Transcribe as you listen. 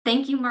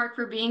Thank you, Mark,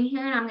 for being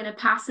here, and I'm going to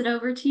pass it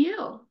over to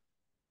you.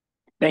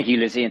 Thank you,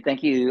 Lizzie, and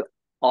thank you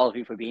all of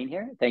you for being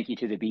here. Thank you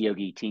to the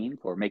beYogi team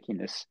for making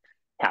this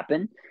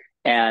happen.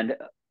 And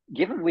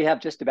given we have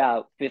just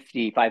about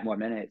 55 more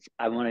minutes,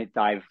 I want to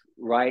dive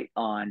right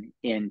on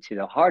into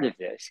the heart of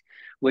this,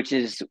 which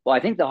is, well, I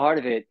think the heart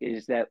of it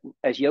is that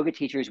as yoga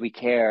teachers, we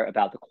care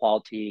about the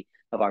quality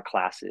of our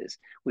classes.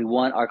 We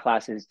want our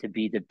classes to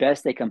be the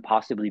best they can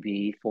possibly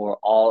be for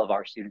all of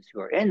our students who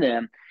are in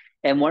them.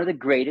 And one of the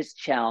greatest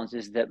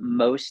challenges that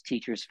most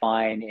teachers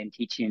find in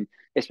teaching,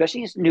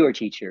 especially as newer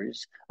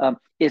teachers,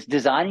 is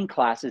designing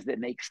classes that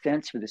make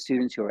sense for the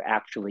students who are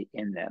actually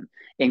in them.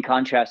 In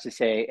contrast to,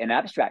 say, an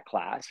abstract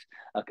class,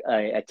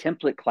 a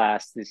template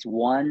class, this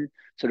one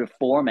sort of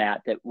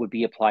format that would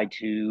be applied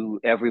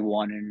to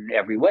everyone and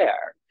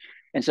everywhere.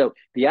 And so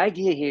the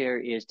idea here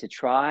is to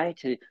try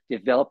to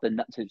develop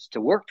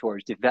to work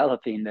towards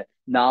developing the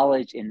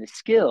knowledge and the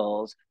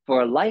skills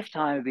for a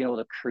lifetime of being able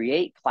to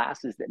create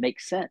classes that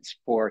make sense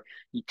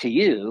to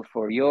you,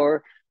 for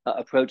your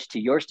approach to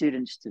your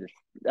students, to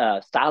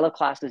the style of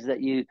classes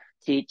that you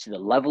teach, to the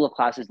level of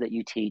classes that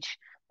you teach.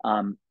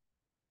 And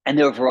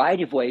there are a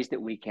variety of ways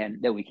that we can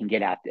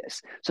get at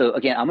this. So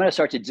again, I'm going to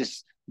start to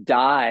just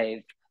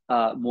dive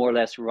more or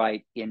less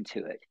right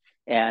into it.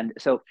 And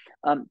so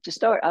to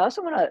start, I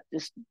also want to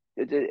just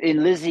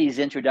in Lizzie's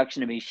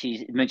introduction to me,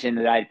 she mentioned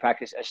that I had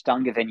practiced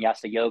Ashtanga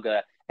Vinyasa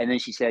yoga, and then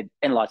she said,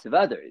 and lots of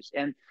others.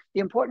 And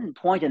the important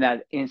point in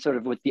that, in sort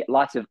of with the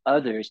lots of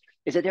others,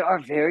 is that there are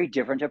very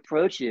different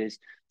approaches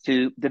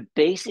to the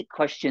basic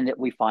question that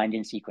we find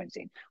in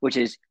sequencing, which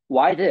is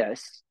why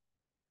this,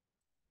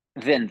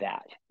 then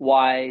that?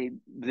 Why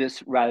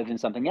this rather than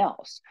something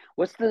else?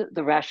 What's the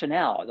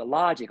rationale, the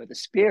logic, or the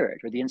spirit,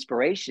 or the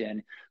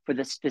inspiration for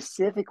the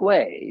specific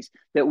ways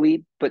that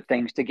we put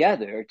things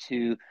together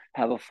to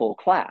have a full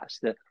class?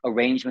 The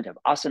arrangement of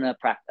asana,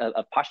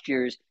 of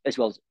postures, as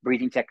well as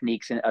breathing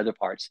techniques and other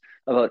parts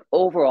of an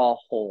overall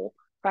whole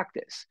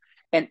practice.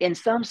 And in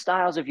some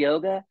styles of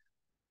yoga,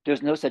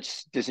 there's no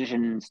such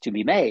decisions to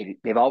be made.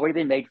 They've already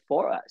been made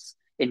for us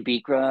in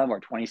Bikram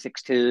or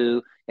 26-2,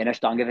 in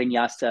Ashtanga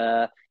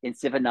Vinyasa, in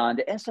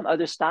Sivananda, and some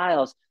other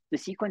styles. The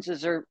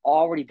sequences are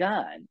already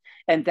done.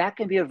 And that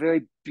can be a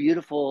very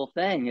beautiful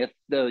thing if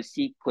those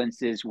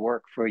sequences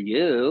work for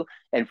you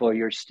and for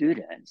your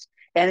students.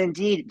 And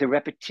indeed, the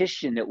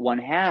repetition that one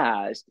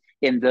has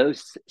in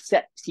those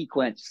set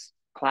sequence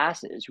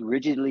classes,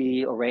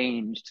 rigidly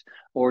arranged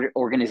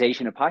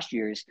organization of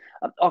postures,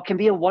 can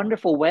be a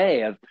wonderful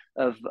way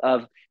of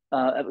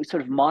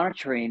sort of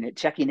monitoring,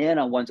 checking in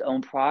on one's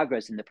own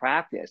progress in the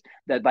practice.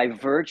 That by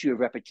virtue of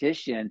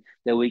repetition,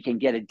 that we can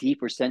get a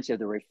deeper sense of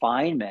the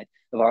refinement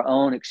of our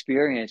own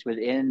experience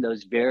within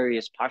those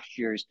various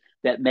postures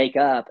that make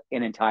up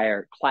an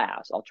entire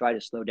class. I'll try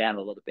to slow down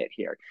a little bit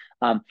here.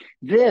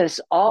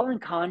 This, all in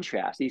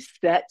contrast, these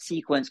set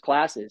sequence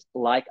classes,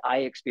 like I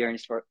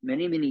experienced for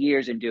many, many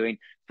years in doing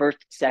first,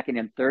 second,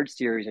 and third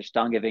series of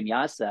Ashtanga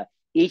Vinyasa,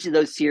 each of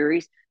those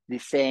series, the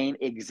same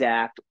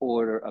exact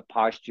order of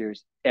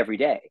postures every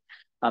day.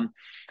 Um,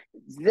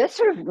 that's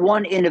sort of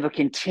one end of a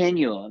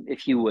continuum,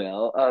 if you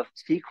will, of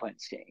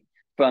sequencing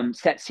from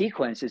set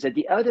sequences. At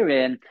the other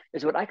end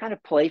is what I kind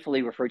of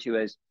playfully refer to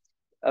as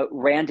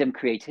random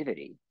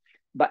creativity.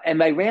 And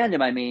by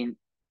random, I mean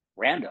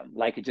random,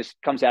 like it just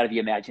comes out of the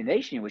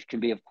imagination, which can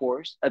be, of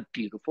course, a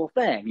beautiful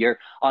thing. You're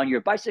on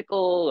your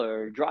bicycle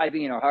or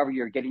driving or however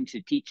you're getting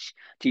to teach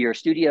to your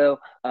studio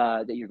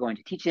that you're going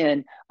to teach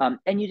in,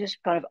 and you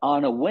just kind of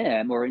on a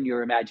whim or in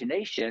your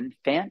imagination,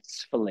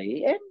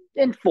 fancifully and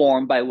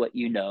informed by what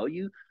you know,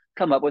 you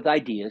come up with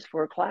ideas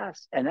for a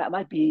class, and that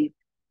might be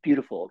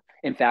beautiful.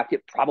 In fact,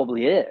 it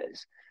probably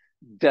is.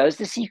 Does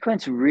the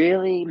sequence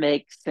really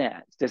make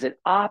sense? Does it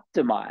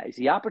optimize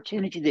the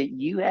opportunity that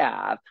you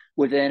have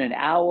within an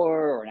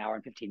hour or an hour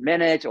and 15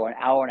 minutes or an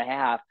hour and a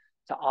half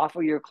to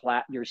offer your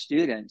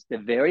students the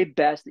very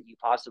best that you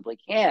possibly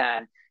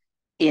can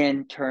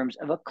in terms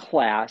of a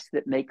class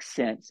that makes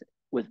sense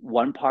with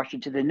one posture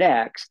to the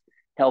next,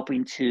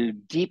 helping to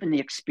deepen the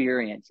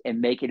experience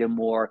and make it a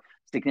more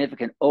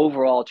significant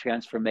overall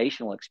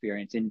transformational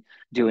experience in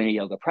doing a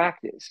yoga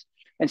practice?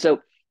 And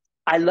so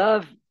I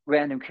love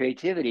random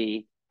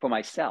creativity for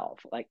myself.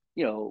 Like,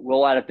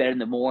 roll out of bed in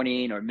the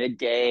morning or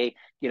midday,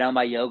 get on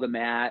my yoga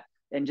mat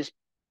and just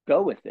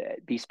go with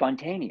it. Be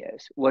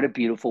spontaneous. What a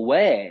beautiful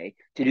way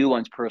to do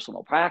one's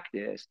personal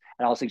practice.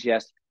 And I'll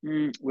suggest,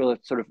 really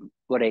sort of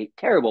what a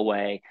terrible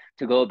way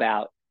to go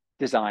about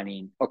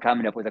designing or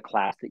coming up with a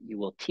class that you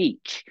will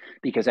teach,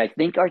 because I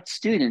think our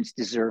students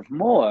deserve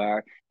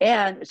more.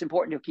 And it's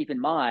important to keep in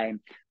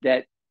mind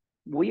that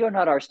we are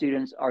not our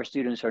students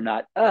are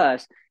not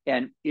us.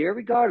 And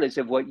regardless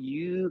of what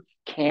you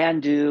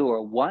can do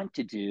or want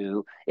to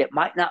do, it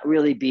might not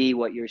really be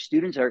what your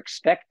students are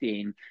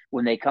expecting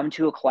when they come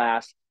to a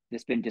class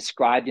that's been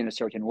described in a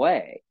certain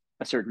way,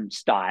 a certain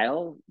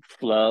style,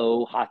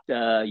 flow,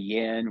 hatha,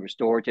 yin,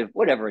 restorative,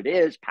 whatever it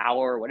is,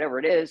 power, whatever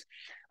it is,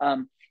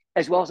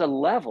 as well as a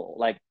level,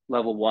 like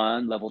level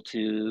one, level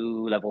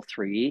two, level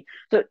three.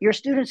 So your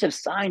students have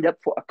signed up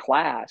for a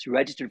class,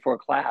 registered for a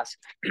class,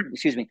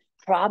 excuse me,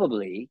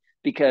 probably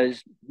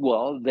because,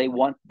 well, they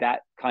want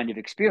that kind of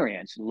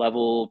experience,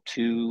 level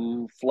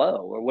two flow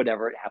or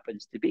whatever it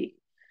happens to be.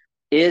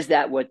 Is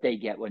that what they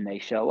get when they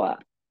show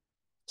up?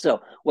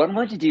 So, what I'm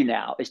going to do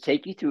now is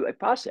take you through a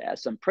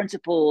process, some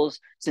principles,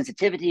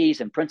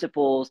 sensitivities, and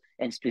principles,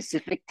 and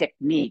specific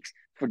techniques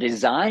for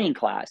designing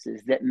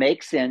classes that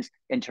make sense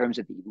in terms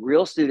of the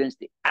real students,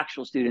 the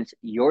actual students,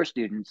 your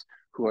students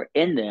who are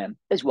in them,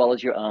 as well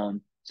as your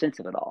own sense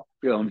of it all,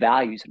 your own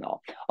values and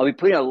all. I'll be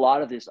putting a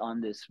lot of this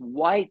on this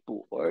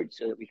whiteboard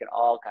so that we can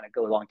all kind of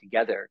go along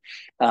together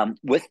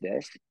with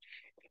this.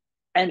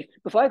 And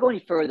before I go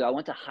any further, I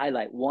want to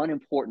highlight one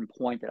important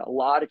point that a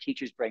lot of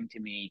teachers bring to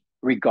me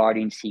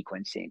regarding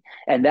sequencing,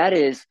 and that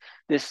is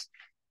this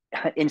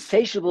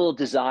insatiable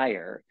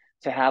desire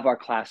to have our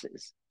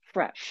classes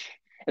fresh,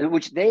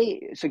 which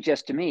they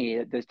suggest to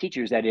me, those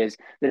teachers, that is,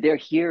 that they're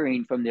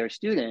hearing from their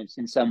students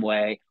in some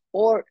way,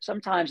 or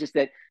sometimes it's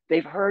that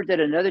they've heard that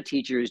another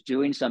teacher is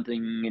doing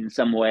something in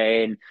some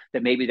way, and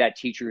that maybe that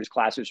teacher's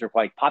classes are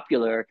quite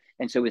popular.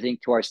 And so we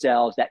think to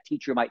ourselves, that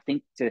teacher might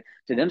think to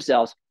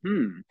themselves,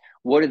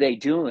 what are they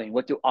doing?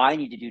 What do I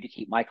need to do to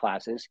keep my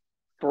classes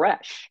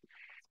fresh?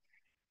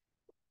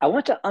 I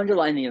want to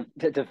underline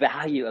the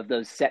value of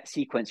those set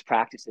sequence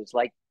practices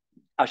like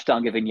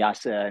Ashtanga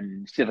Vinyasa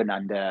and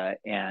Sivananda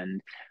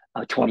and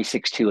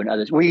 26-2 and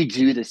others, where you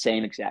do the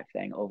same exact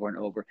thing over and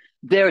over.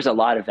 There's a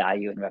lot of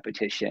value in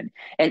repetition.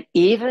 And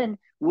even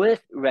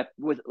with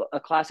a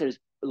class that is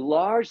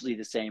largely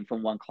the same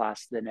from one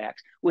class to the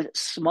next, with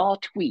small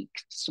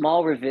tweaks,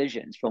 small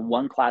revisions from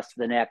one class to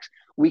the next,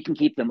 we can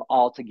keep them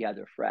all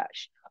together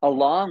fresh,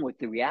 along with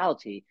the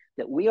reality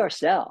that we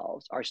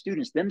ourselves, our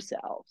students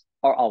themselves,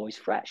 are always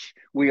fresh.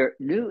 We are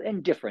new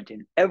and different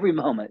in every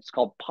moment. It's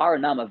called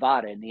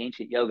parinamavada in the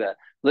ancient yoga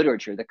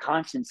literature, the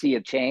constancy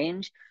of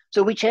change.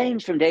 So we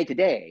change from day to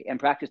day and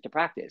practice to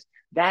practice.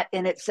 That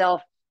in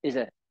itself is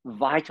a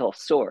vital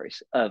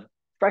source of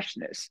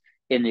freshness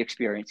in the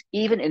experience,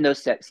 even in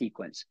those set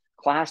sequence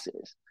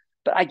classes.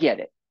 But I get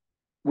it.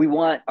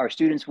 Our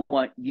students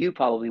want, you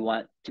probably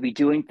want to be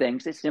doing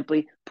things that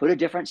simply put a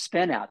different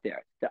spin out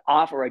there, that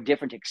offer a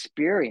different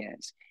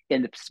experience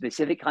in the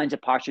specific kinds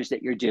of postures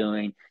that you're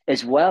doing,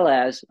 as well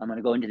as, I'm going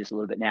to go into this a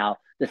little bit now,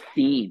 the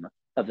theme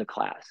of the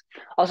class.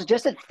 Also,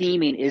 just that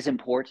theming is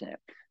important.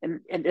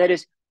 And that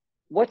is,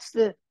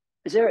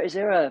 is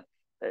there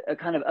a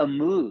kind of a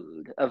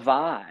mood, a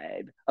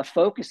vibe, a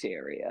focus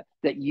area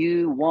that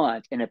you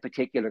want in a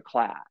particular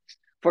class?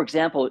 For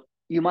example,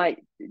 you might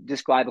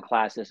describe a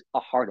class as a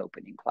heart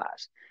opening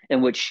class,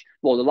 in which,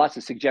 well, there are lots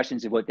of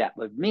suggestions of what that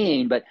would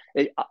mean, but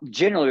it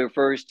generally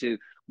refers to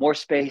more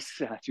space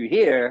through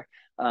here,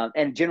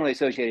 and generally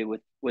associated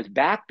with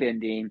back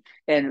bending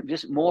and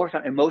just more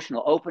kind of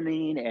emotional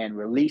opening and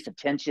release of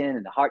tension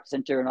and the heart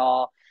center and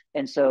all.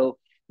 And so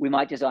we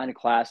might design a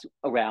class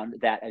around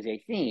that as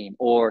a theme,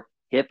 or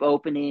hip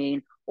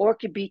opening, or it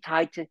could be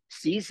tied to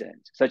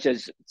seasons, such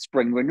as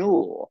spring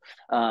renewal.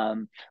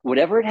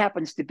 Whatever it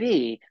happens to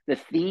be, the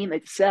theme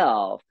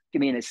itself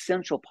can be an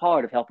essential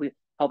part of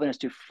helping us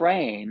to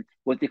frame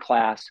what the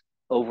class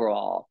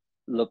overall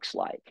looks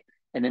like.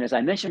 And then, as I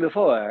mentioned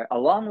before,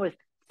 along with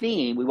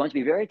theme, we want to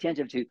be very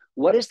attentive to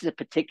what is the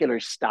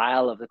particular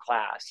style of the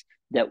class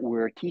that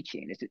we're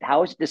teaching.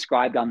 How is it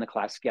described on the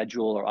class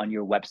schedule or on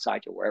your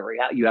website or wherever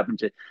you happen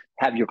to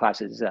have your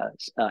classes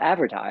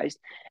advertised?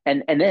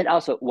 And then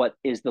also, what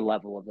is the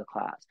level of the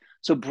class?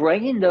 So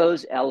bringing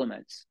those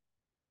elements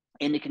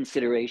into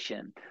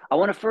consideration, I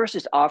want to first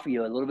just offer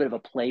you a little bit of a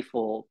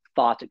playful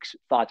thought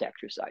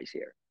exercise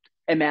here.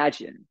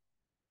 Imagine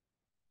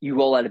you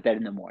roll out of bed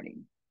in the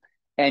morning,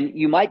 and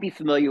you might be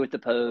familiar with the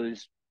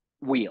pose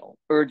wheel,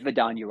 Urdhva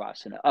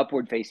Dhanurasana,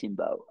 upward facing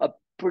bow, a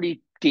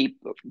pretty deep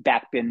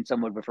back bend.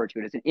 Some would refer to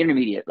it as an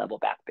intermediate level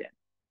back bend.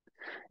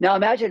 Now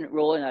imagine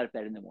rolling out of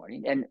bed in the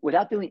morning, and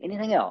without doing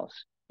anything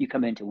else, you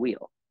come into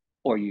wheel,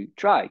 or you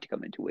try to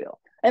come into wheel.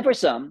 And for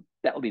some,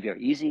 that will be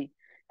very easy.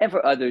 And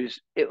for others,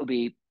 it will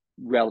be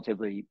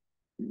relatively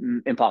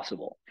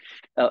impossible,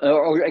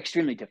 or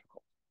extremely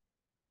difficult.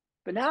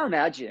 But now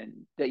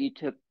imagine that you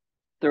took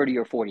 30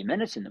 or 40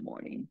 minutes in the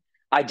morning,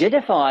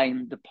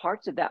 identifying the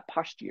parts of that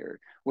posture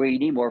where you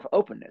need more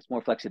openness,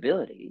 more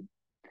flexibility,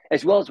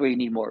 as well as where you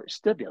need more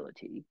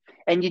stability.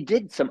 And you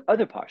did some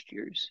other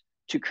postures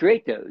to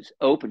create those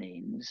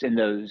openings and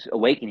those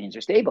awakenings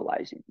or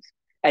stabilizings.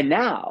 And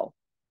now,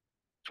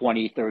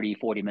 20, 30,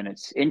 40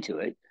 minutes into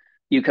it,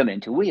 you come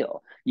into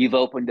wheel. You've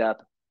opened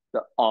up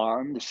the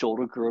arm, the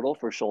shoulder girdle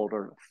for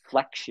shoulder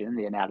flexion,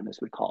 the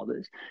anatomists would call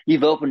this.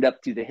 You've opened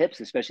up through the hips,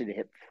 especially the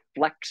hip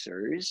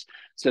flexors,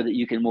 so that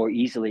you can more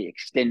easily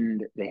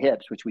extend the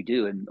hips, which we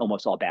do in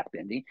almost all back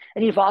bending.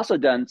 And you've also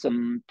done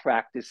some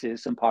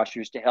practices, some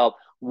postures to help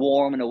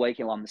warm and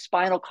awaken along the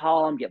spinal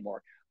column, get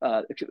more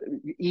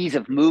ease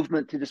of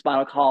movement through the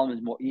spinal column,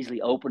 and more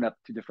easily open up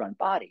to the front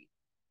body.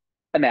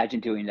 Imagine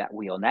doing that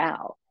wheel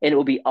now, and it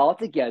will be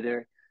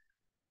altogether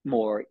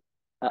more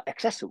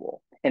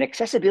accessible And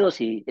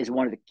accessibility is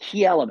one of the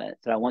key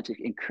elements that I want to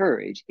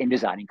encourage in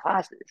designing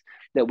classes,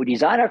 that we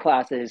design our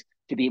classes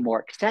to be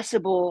more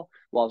accessible,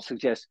 while I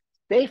suggest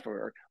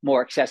safer,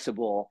 more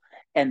accessible.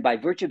 And by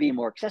virtue of being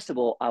more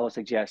accessible, I will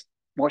suggest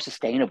more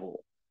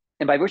sustainable.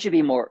 And by virtue of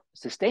being more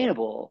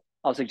sustainable,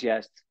 I'll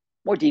suggest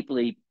more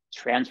deeply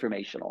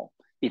transformational,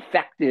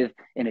 effective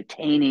in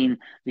attaining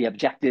the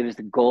objectives,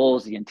 the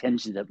goals, the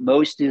intentions that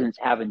most students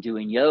have in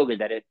doing yoga,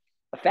 that it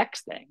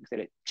affects things, that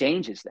it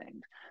changes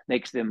things,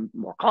 makes them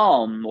more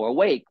calm, more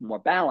awake, more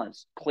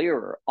balanced,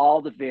 clearer,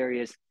 all the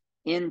various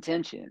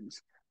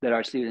intentions that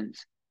our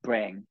students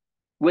bring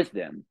with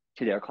them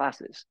to their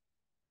classes.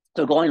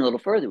 So going a little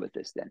further with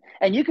this then,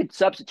 and you could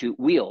substitute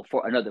wheel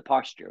for another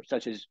posture,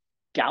 such as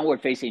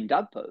downward facing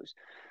dog pose.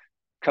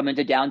 Come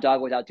into down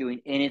dog without doing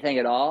anything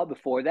at all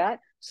before that.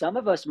 Some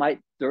of us might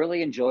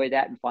thoroughly enjoy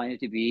that and find it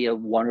to be a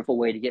wonderful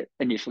way to get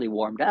initially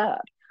warmed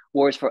up.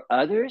 Whereas for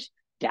others,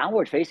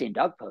 downward facing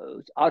dog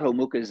pose, Adho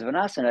Mukha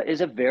Svanasana,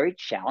 is a very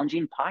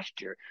challenging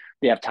posture.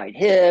 They have tight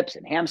hips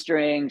and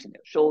hamstrings, and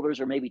their shoulders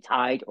are maybe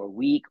tight or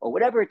weak or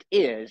whatever it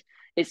is.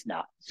 It's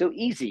not so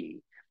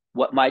easy.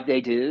 What might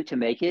they do to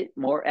make it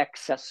more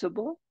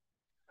accessible,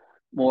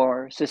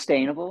 more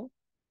sustainable?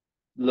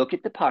 Look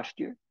at the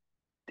posture,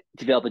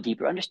 develop a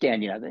deeper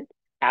understanding of it,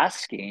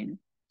 asking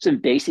some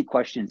basic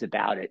questions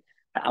about it.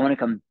 I want to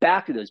come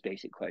back to those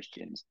basic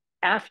questions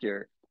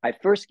after I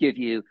first give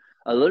you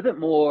a little bit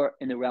more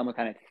in the realm of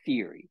kind of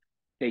theory,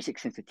 basic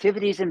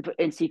sensitivities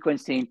in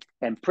sequencing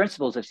and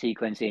principles of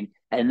sequencing,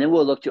 and then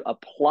we'll look to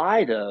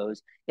apply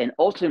those. And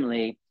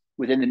ultimately,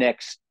 within the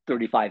next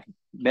 35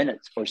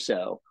 minutes or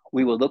so,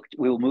 we will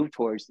move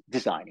towards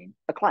designing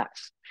a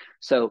class.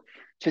 So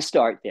to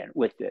start then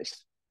with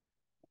this,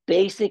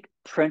 basic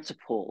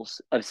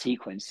principles of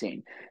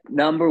sequencing.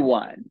 Number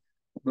one,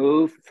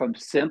 move from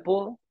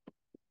simple.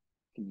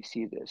 Can you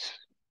see this?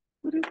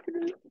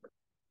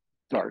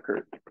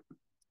 Darker.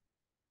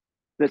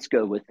 Let's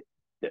go with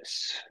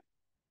this.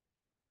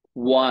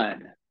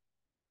 One,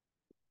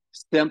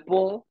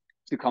 simple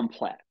to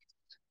complex.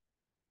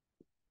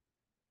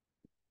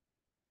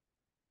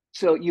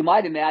 So you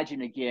might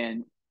imagine,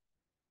 again,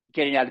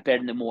 getting out of bed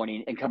in the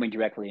morning and coming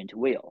directly into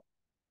wheel.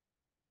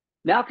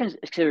 Now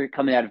consider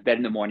coming out of bed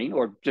in the morning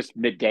or just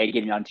midday,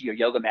 getting onto your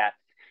yoga mat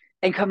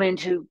and come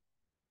into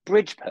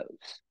bridge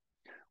pose,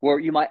 where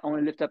you might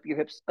only lift up your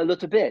hips a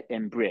little bit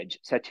in bridge,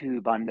 Setu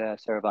Bandha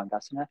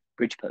Sarvandasana,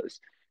 bridge pose.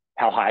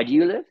 How high do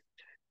you lift?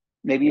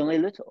 Maybe only a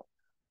little.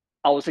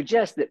 I will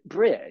suggest that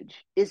bridge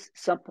is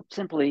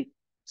simply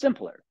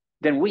simpler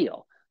than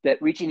wheel, that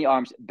reaching the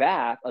arms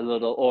back a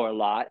little or a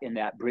lot in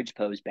that bridge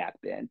pose back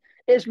bend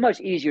is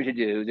much easier to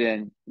do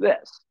than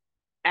this.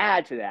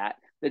 Add to that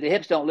the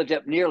hips don't lift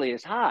up nearly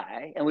as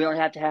high, and we don't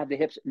have to have the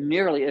hips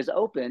nearly as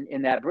open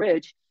in that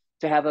bridge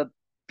to have a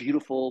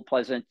beautiful,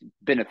 pleasant,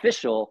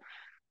 beneficial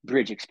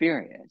bridge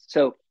experience.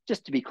 So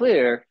just to be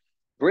clear,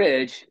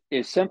 bridge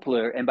is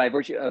simpler, and by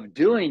virtue of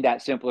doing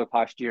that simpler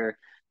posture,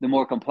 the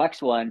more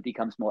complex one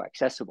becomes more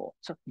accessible.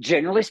 So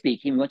generally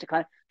speaking, we want to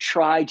kind of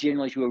try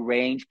generally to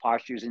arrange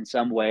postures in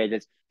some way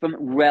that's from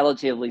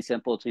relatively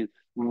simple to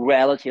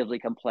relatively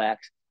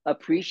complex,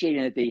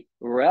 appreciating that the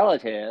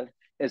relative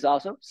is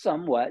also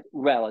somewhat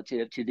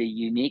relative to the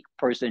unique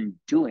person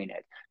doing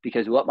it,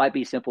 because what might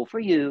be simple for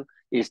you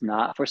is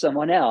not for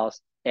someone else,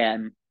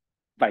 and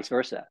vice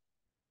versa.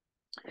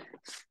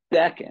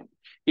 Second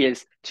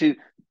is to,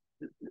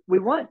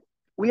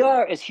 we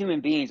are, as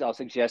human beings, I'll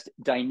suggest,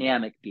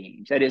 dynamic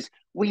beings. That is,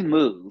 we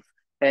move.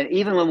 And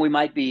even when we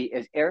might be,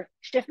 as Eric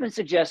Schiffman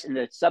suggests in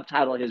the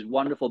subtitle of his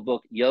wonderful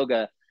book,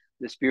 Yoga,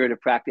 the Spirit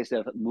of Practice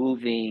of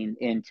Moving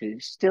into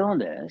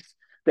Stillness,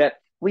 that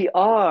we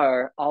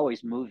are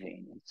always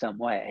moving in some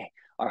way.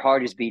 Our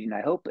heart is beating,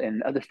 I hope,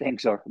 and other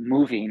things are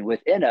moving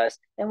within us.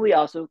 And we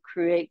also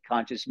create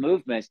conscious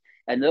movements.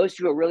 And those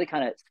who are really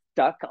kind of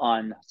stuck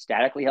on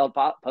statically held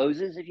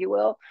poses, if you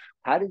will,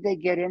 how did they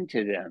get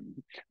into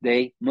them?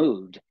 They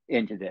moved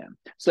into them.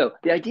 So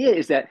the idea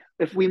is that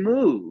if we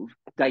move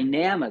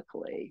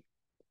dynamically,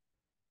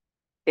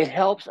 it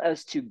helps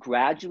us to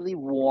gradually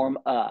warm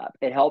up.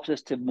 It helps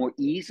us to more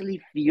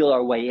easily feel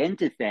our way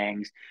into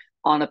things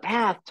on a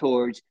path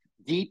towards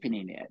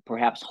deepening it,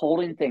 perhaps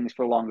holding things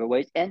for longer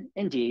ways, and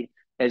indeed,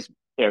 as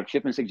Eric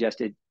Shipman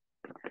suggested,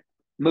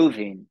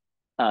 moving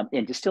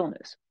into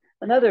stillness.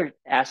 Another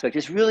aspect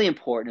is really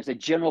important, is a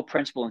general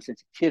principle in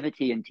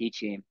sensitivity and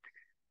teaching.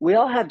 We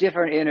all have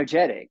different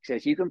energetics.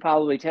 As you can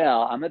probably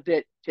tell, I'm a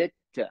bit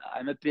pitta,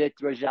 I'm a bit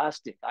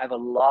rajastic. I have a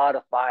lot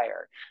of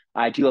fire.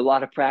 I do a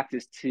lot of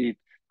practice to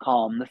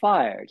calm the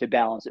fire, to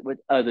balance it with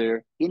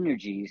other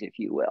energies, if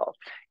you will.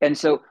 And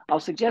so I'll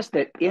suggest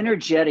that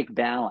energetic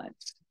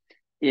balance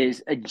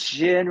is a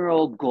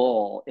general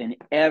goal in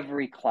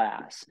every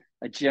class,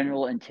 a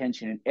general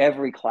intention in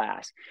every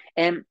class.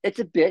 And it's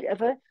a bit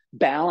of a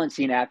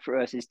balancing act for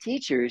us as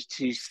teachers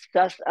to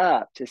suss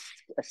up, to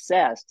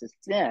assess, to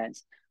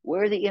sense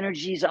where the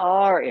energies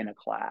are in a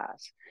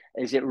class.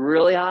 Is it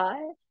really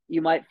high?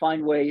 You might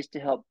find ways to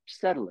help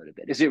settle it a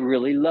bit. Is it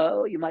really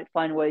low? You might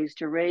find ways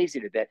to raise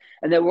it a bit.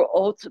 And then we're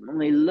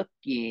ultimately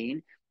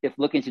looking if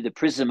looking through the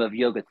prism of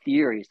yoga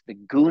theories, the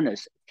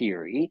gunas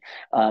theory,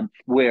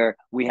 where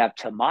we have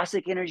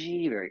tamasic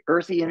energy, very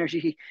earthy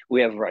energy,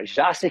 we have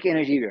rajasic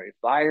energy, very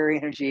fiery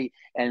energy,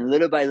 and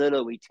little by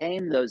little we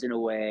tame those in a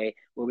way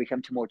where we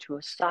come to more to a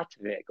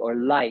sattvic or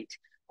light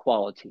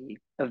quality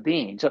of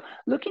being. So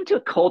looking to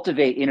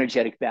cultivate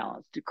energetic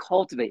balance,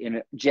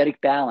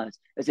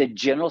 as a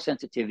general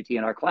sensitivity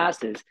in our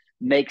classes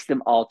makes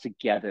them all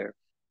together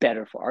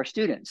better for our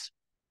students.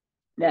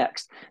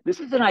 Next, this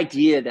is an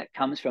idea that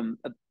comes from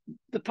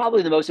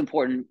probably the most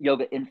important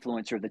yoga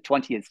influencer of the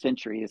 20th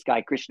century, this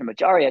guy,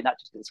 Krishnamacharya, not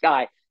just this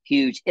guy,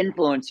 huge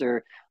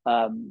influencer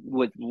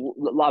with,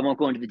 I won't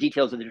go into the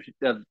details of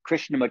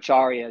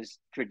Krishnamacharya's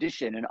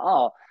tradition and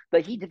all,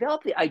 but he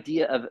developed the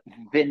idea of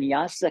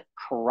vinyasa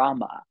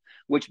krama,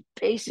 which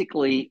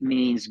basically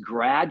means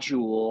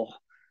gradual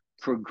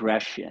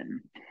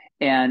progression.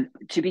 And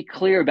to be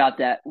clear about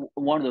that,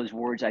 one of those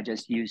words I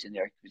just used in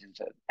there, because it's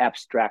an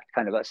abstract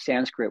kind of a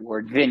Sanskrit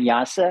word,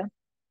 vinyasa.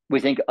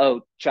 We think,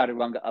 oh,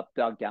 chaturanga, up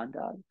dog, down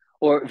dog.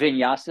 Or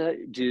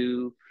vinyasa,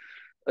 do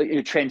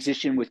a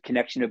transition with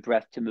connection of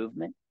breath to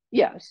movement.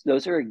 Yes,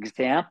 those are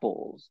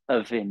examples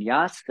of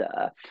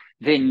vinyasa.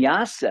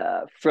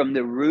 Vinyasa, from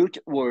the root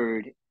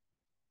word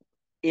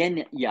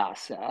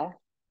inyasa,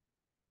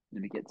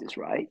 let me get this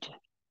right.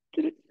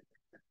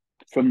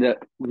 From the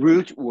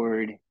root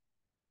word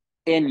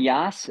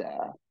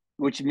inyasa,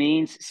 which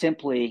means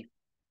simply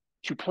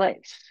to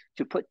place,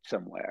 to put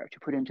somewhere, to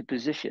put into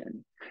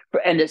position.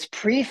 And its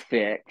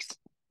prefix,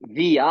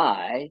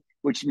 vi,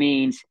 which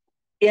means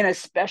in a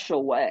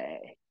special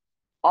way.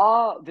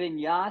 All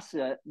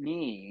vinyasa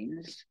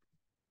means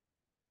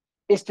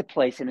is to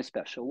place in a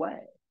special way.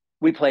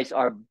 We place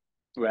our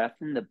breath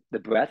and the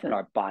breath in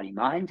our body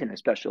mind in a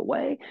special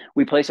way.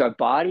 We place our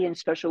body in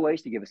special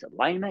ways to give us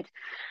alignment.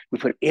 We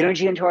put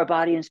energy into our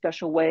body in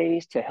special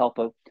ways to help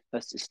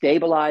us to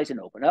stabilize and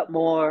open up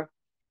more.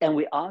 And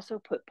we also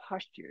put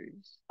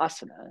postures,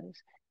 asanas,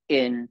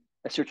 in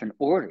a certain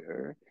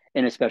order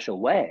in a special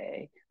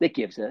way that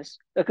gives us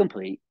a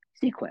complete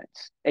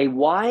sequence. A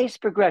wise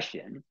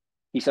progression,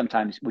 he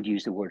sometimes would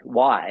use the word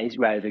wise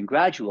rather than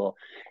gradual,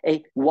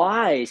 a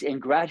wise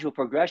and gradual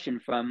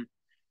progression from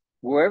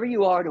wherever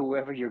you are to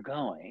wherever you're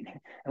going,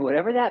 and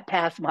whatever that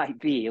path might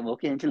be. And we'll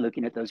get into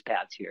looking at those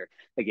paths here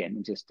again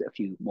in just a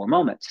few more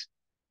moments.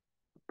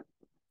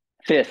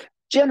 Fifth,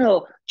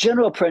 general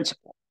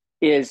principle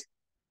is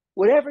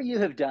whatever you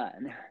have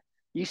done,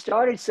 you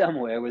started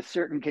somewhere with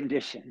certain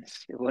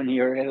conditions when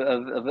you're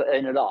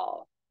in it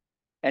all.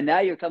 And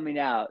now you're coming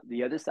out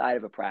the other side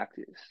of a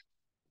practice.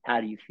 How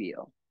do you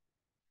feel?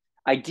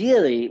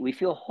 Ideally, we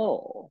feel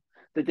whole,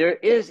 that there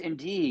is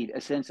indeed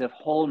a sense of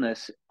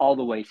wholeness all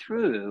the way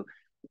through,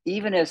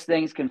 even as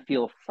things can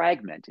feel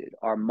fragmented.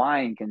 Our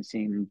mind can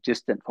seem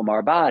distant from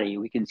our body.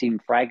 We can seem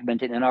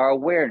fragmented in our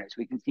awareness.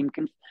 We can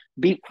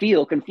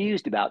feel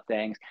confused about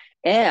things.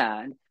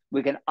 And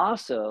we can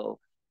also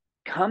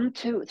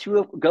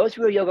go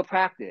through a yoga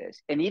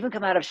practice and even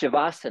come out of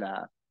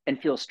Shavasana and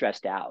feel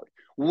stressed out.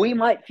 We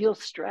might feel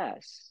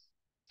stress,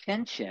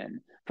 tension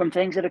from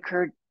things that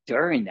occurred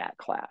during that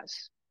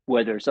class,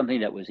 whether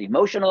something that was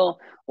emotional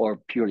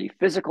or purely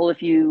physical,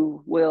 if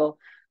you will.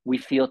 We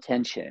feel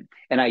tension.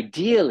 And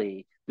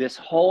ideally, this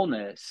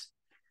wholeness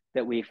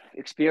that we've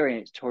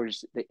experienced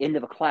towards the end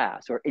of a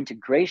class or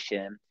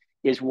integration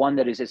is one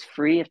that is as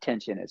free of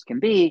tension as can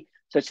be,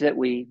 such that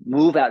we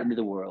move out into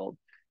the world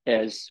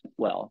as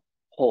well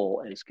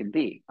whole as can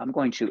be. I'm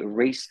going to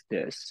erase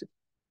this.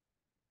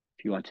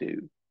 If you want to,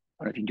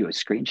 I don't know if you can do a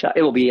screenshot.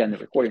 It will be on the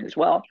recording as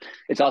well.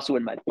 It's also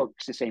in my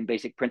books, the same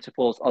basic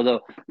principles,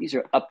 although these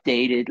are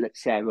updated.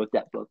 Let's say I wrote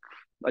that book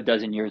a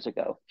dozen years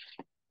ago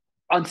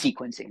on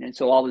sequencing. And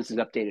so all this is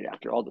updated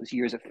after all those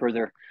years of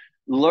further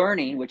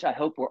learning, which I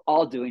hope we're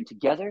all doing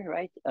together,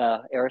 right?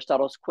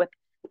 Aristotle's quip,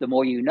 the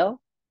more you know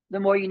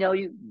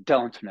you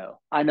don't know.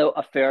 I know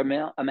a fair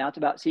amount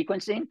about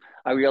sequencing.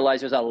 I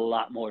realize there's a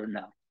lot more to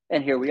know.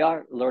 And here we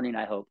are learning,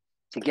 I hope,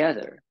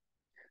 together.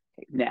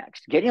 Okay,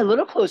 next, getting a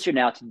little closer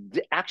now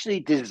to actually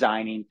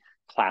designing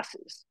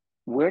classes.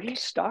 Where do you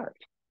start?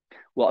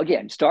 Well,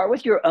 again, start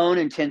with your own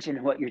intention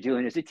of what you're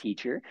doing as a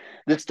teacher,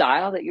 the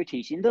style that you're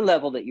teaching, the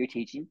level that you're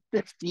teaching,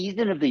 the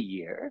season of the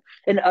year,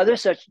 and other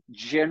such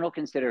general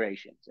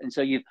considerations. And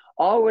so you've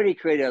already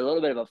created a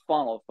little bit of a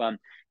funnel from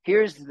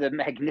here's the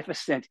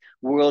magnificent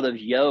world of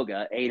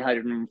yoga,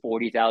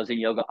 840,000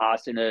 yoga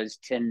asanas,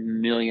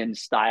 10 million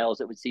styles,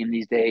 it would seem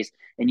these days.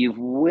 And you've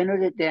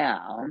winnowed it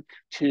down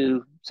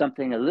to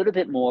something a little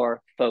bit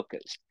more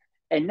focused.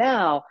 And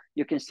now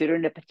you're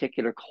considering a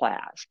particular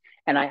class.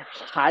 And I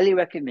highly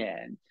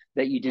recommend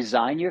that you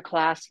design your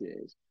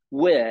classes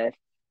with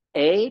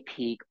a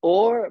peak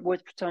or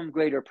with some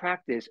greater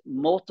practice,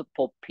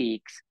 multiple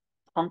peaks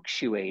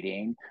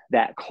punctuating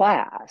that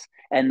class.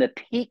 And the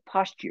peak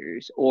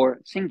postures or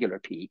singular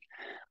peak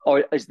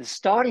is the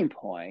starting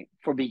point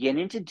for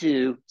beginning to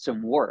do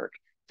some work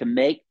to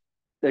make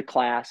the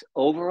class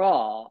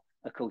overall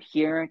a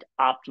coherent,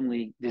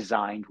 optimally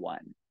designed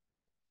one.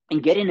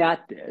 And getting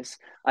at this,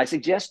 I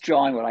suggest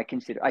drawing what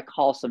I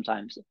call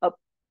sometimes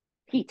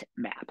heat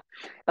map.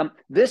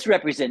 This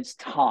represents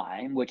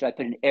time, which I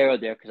put an arrow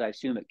there because I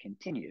assume it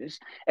continues.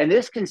 And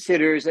this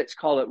considers, let's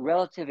call it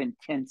relative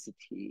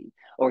intensity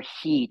or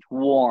heat,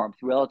 warmth,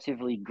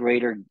 relatively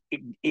greater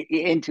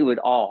into it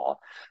all.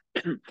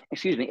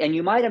 Excuse me. And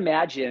you might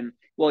imagine,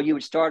 well, you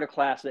would start a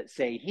class, let's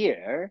say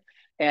here,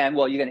 and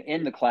well, you're going to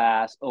end the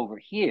class over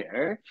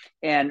here,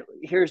 and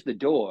here's the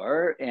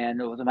door,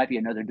 and oh, there might be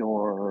another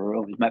door,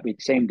 or it might be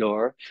the same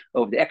door,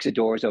 over the exit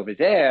doors over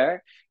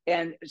there,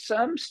 and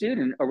some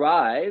student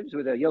arrives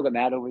with a yoga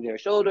mat over their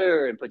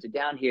shoulder and puts it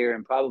down here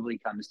and probably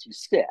comes to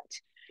sit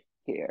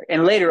here.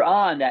 And later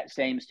on, that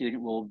same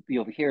student will be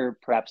over here,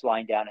 perhaps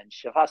lying down in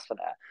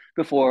Shavasana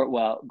before,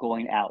 well,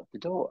 going out the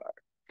door.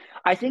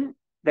 I think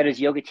that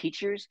as yoga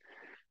teachers,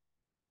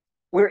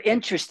 we're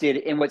interested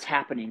in what's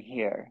happening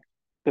here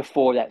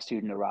before that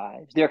student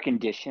arrives, their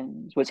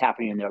conditions, what's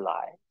happening in their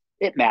life.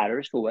 It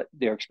matters for what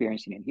they're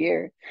experiencing in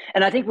here.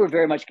 And I think we're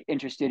very much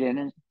interested in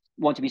and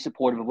want to be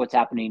supportive of what's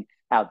happening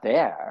out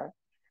there.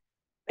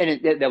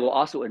 And that will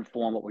also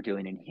inform what we're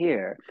doing in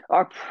here.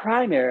 Our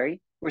primary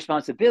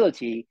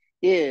responsibility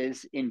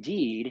is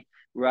indeed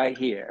right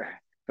here,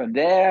 from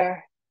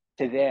there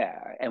to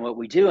there. And what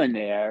we do in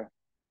there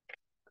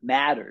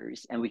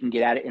matters, and we can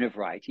get at it in a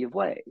variety of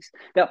ways.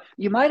 Now,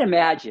 you might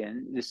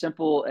imagine the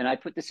simple, and I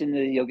put this in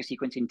the yoga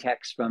sequencing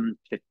text from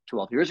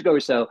 12 years ago or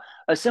so,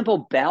 a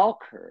simple bell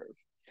curve,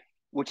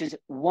 which is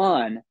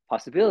one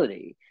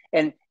possibility.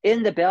 And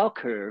in the bell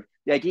curve,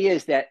 the idea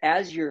is that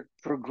as you're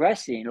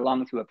progressing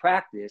along through a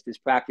practice, this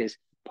practice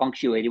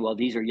punctuated, well,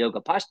 these are yoga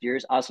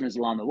postures, asanas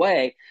along the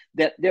way,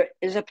 that there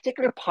is a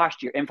particular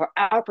posture. And for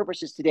our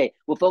purposes today,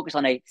 we'll focus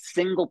on a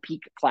single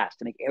peak class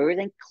to make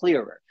everything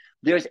clearer.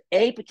 There's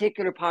a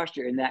particular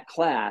posture in that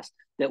class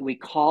that we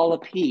call a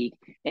peak.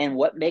 And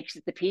what makes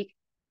it the peak?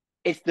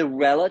 It's the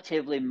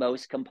relatively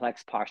most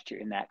complex posture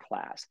in that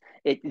class.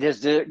 It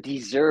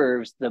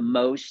deserves the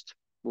most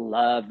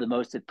love, the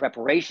most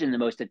preparation, the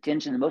most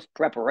attention, the most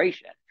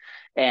preparation.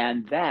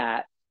 And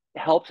that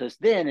helps us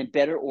then in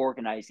better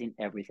organizing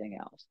everything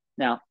else.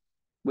 Now,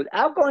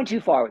 without going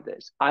too far with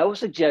this, I will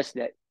suggest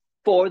that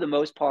for the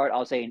most part,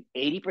 I'll say in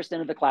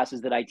 80% of the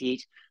classes that I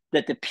teach,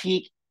 that the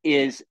peak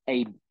is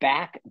a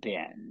back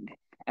bend.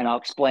 And I'll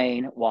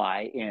explain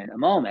why in a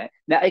moment.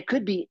 Now, it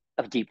could be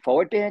a deep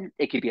forward bend.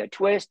 It could be a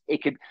twist.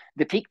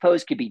 The peak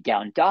pose could be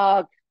down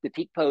dog. The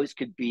peak pose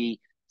could be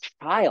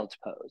child's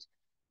pose.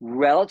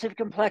 Relative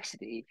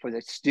complexity for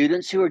the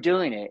students who are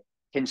doing it.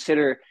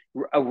 Consider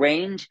a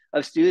range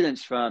of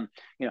students from,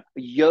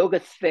 yoga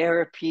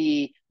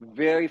therapy,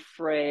 very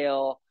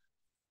frail,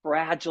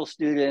 fragile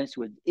students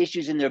with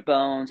issues in their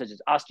bones, such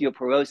as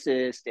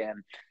osteoporosis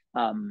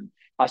and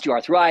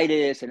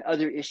osteoarthritis and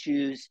other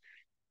issues,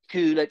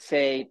 to, let's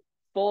say,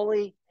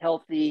 fully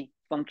healthy,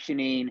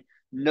 functioning,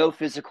 no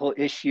physical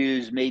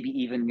issues, maybe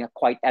even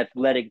quite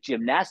athletic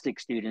gymnastic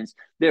students.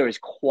 There is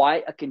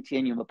quite a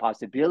continuum of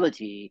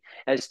possibility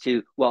as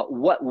to, well,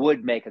 what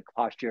would make a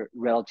posture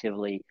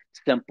relatively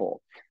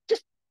simple.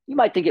 Just, you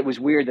might think it was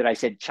weird that I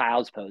said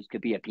child's pose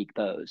could be a peak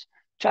pose.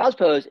 Child's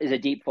pose is a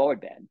deep forward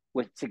bend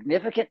with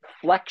significant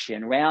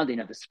flexion, rounding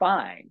of the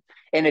spine.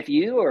 And if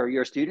you or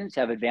your students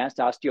have advanced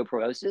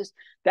osteoporosis,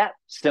 that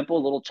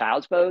simple little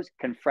child's pose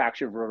can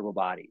fracture vertebral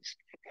bodies.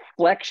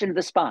 Flexion of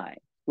the spine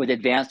with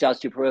advanced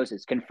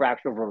osteoporosis can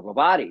fracture vertebral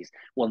bodies.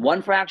 When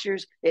one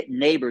fractures,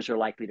 neighbors are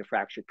likely to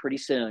fracture pretty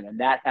soon. And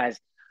that has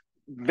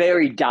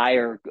very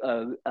dire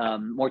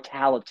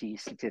mortality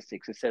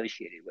statistics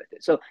associated with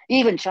it. So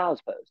even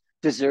child's pose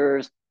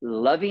deserves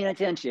loving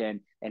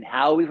attention and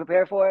how we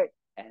prepare for it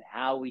and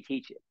how we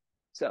teach it.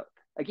 So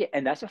again,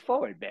 and that's a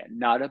forward bend,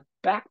 not a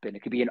back bend.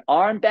 It could be an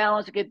arm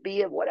balance. It could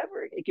be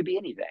whatever. It could be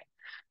anything.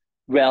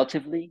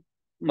 Relatively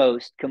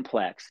most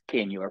complex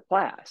in your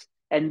class.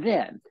 And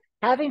then,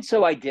 having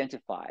so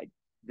identified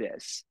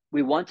this,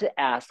 we want to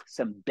ask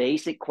some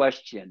basic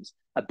questions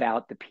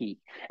about the peak.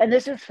 And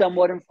this is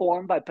somewhat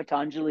informed by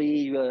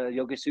Patanjali,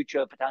 Yoga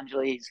Sutra,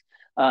 Patanjali's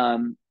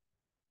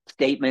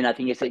statement. I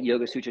think it's at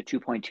Yoga Sutra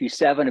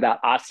 2.27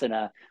 about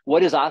asana.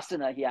 What is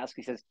asana? He asks,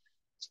 he says,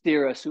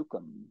 sthira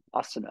sukham,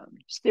 asanam,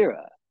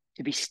 sthira,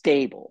 to be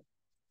stable,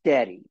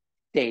 steady,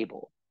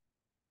 stable.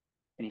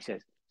 And he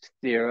says,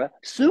 sthira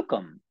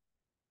sukham,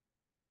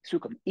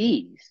 sukham,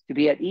 ease, to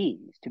be at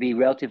ease, to be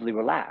relatively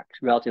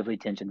relaxed, relatively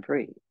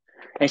tension-free.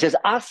 And he says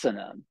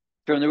asanam,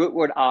 from the root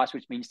word as,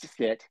 which means to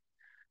sit,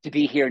 to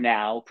be here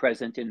now,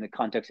 present in the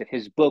context of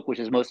his book, which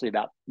is mostly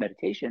about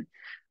meditation,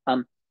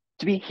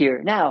 to be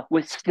here now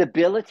with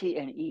stability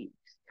and ease.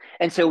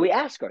 And so we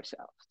ask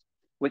ourselves,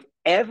 with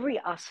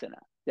every asana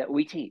that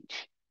we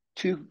teach,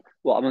 I'm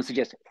going to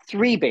suggest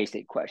three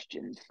basic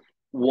questions.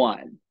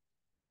 One,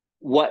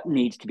 what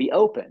needs to be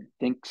open?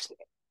 Think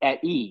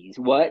at ease.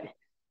 What,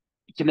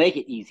 to make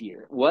it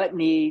easier, what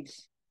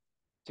needs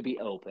to be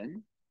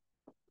open?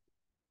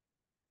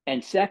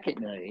 And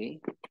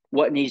secondly,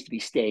 what needs to be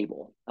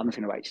stable? I'm just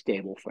going to write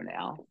stable for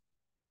now.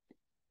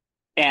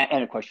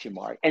 And a question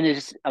mark. And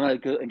I'm going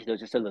to go into those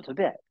just a little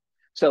bit.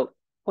 So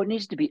what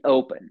needs to be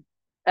open?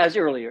 As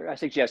earlier, I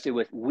suggested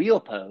with wheel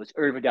pose,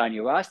 Urdhva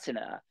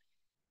Dhanurasana,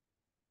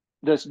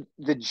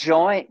 the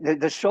joint,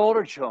 the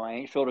shoulder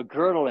joint, shoulder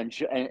girdle, and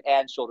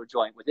shoulder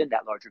joint within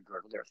that larger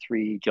girdle. There are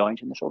three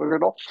joints in the shoulder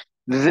girdle.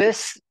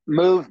 This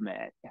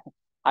movement,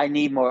 I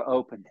need more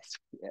openness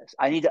for this.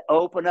 I need to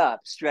open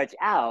up, stretch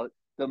out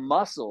the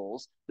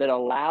muscles that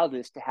allow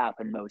this to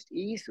happen most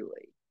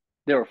easily.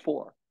 There are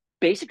four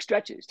basic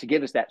stretches to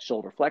give us that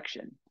shoulder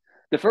flexion.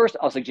 The first,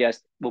 I'll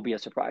suggest, will be a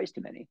surprise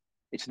to many.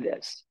 It's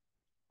this.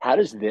 How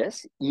does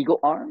this, eagle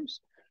arms,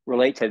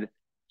 relate to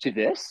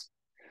this?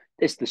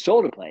 It's the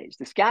shoulder blades,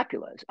 the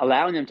scapulas,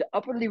 allowing them to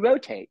upwardly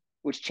rotate,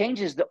 which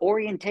changes the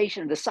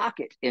orientation of the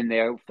socket in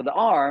there for the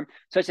arm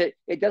such that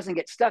it doesn't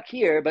get stuck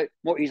here, but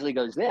more easily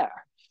goes there.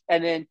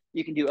 And then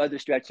you can do other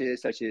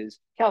stretches such as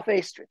cow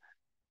face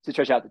to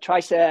stretch out the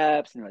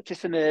triceps and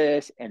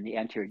latissimus and the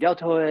anterior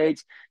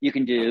deltoids. You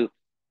can do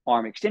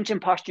arm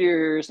extension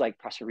postures like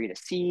Prasarita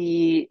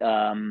C,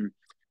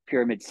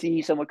 Pyramid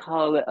C, some would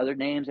call it, other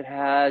names it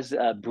has.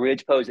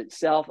 Bridge pose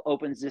itself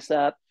opens this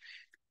up.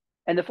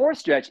 And the fourth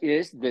stretch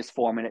is this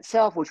form in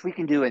itself, which we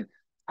can do in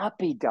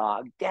uppy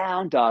dog,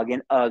 down dog,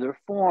 and other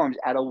forms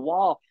at a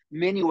wall.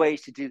 Many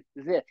ways to do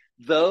this.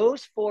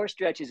 Those four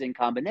stretches in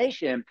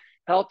combination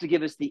help to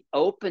give us the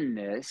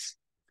openness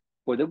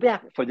for the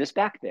back, for this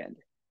back bend.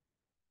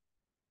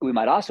 We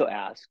might also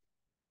ask,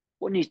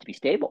 what needs to be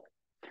stable?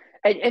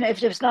 And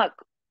if it's not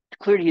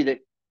clear to you that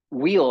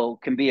wheel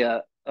can be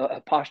a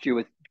posture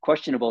with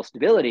questionable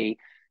stability,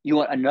 you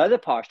want another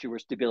posture where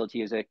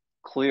stability is a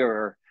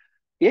clearer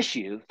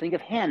issue. Think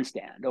of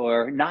handstand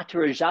or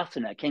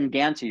Natarajasana, King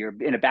Dancer. You're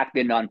in a back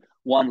bend on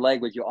one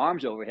leg with your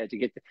arms overhead to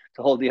get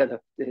to hold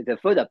the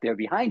foot up there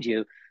behind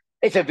you.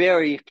 It's a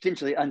very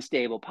potentially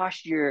unstable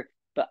posture,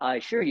 but I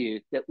assure you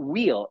that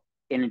wheel,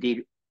 and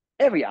indeed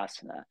every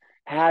asana,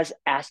 has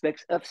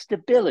aspects of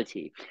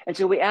stability. And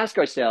so we ask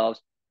ourselves,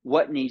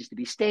 what needs to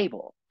be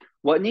stable?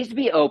 What needs to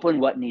be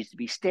open? What needs to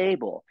be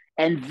stable?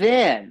 And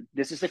then,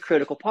 this is a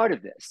critical part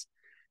of this,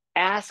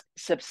 ask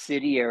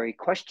subsidiary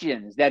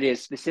questions. That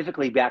is,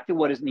 specifically back to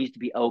what needs to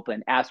be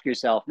open. Ask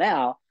yourself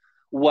now,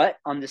 what,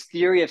 on this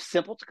theory of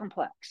simple to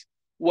complex,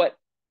 what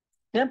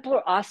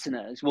simpler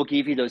asanas will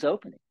give you those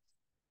openings?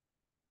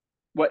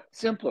 What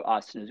simpler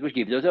asanas would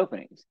give you those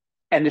openings?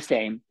 And the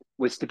same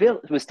with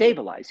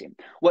stabilizing.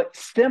 What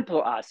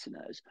simpler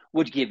asanas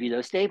would give you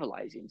those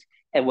stabilizings?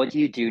 And what do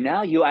you do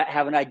now? You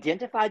haven't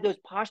identified those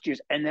postures,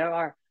 and there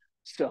are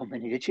so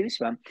many to choose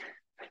from,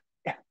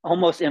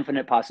 almost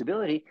infinite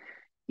possibility.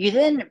 You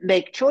then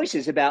make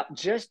choices about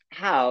just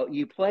how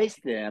you place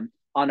them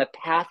on a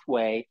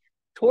pathway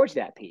towards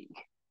that peak.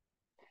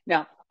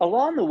 Now,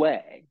 along the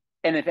way,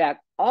 and in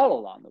fact, all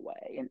along the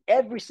way, in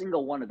every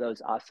single one of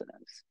those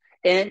asanas,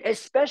 and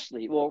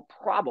especially, well,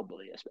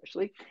 probably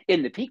especially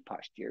in the peak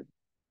posture,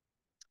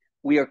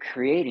 we are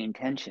creating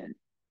tension.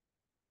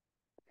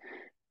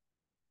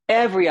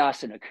 Every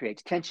asana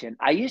creates tension.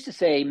 I used to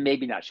say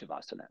maybe not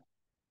Shavasana.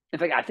 In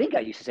fact, I think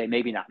I used to say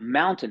maybe not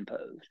mountain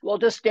pose. Well,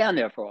 just stand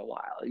there for a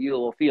while. You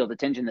will feel the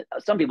tension that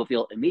some people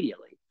feel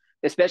immediately,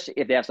 especially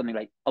if they have something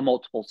like a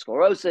multiple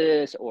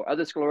sclerosis or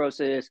other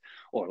sclerosis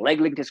or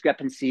leg length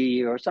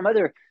discrepancy or some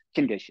other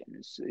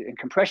conditions and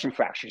compression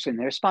fractures in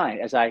their spine,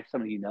 as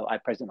some of you know, I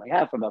presently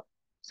have from a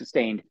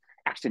sustained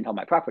accident on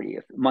my property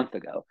a month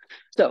ago.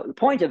 So the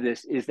point of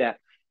this is that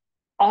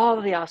all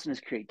of the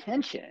asanas create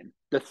tension.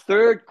 The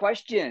third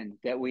question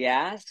that we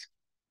ask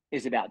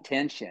is about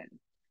tension.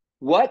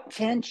 What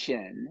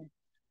tension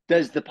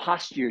does the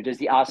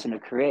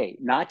asana create?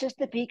 Not just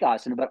the peak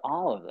asana, but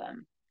all of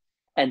them.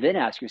 And then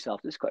ask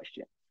yourself this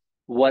question.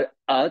 What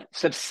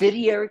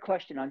subsidiary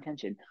question on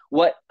tension?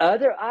 What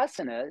other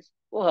asanas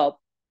will help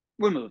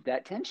remove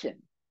that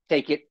tension?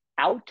 Take it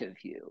out of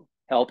you,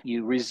 help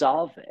you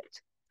resolve it.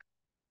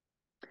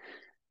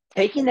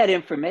 Taking that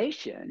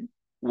information,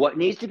 what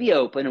needs to be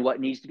open and what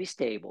needs to be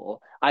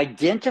stable,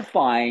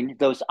 identifying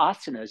those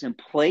asanas and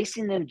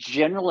placing them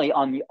generally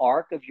on the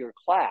arc of your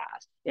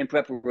class in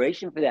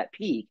preparation for that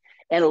peak.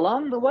 And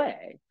along the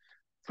way,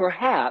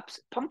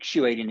 perhaps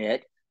punctuating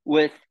it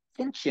with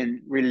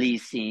tension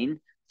releasing,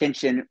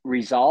 tension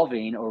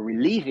resolving or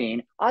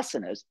relieving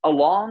asanas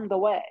along the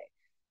way.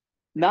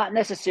 Not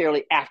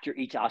necessarily after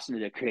each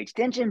asana that creates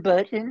tension,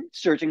 but in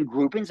certain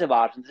groupings of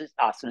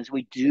asanas,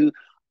 we do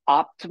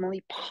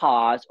optimally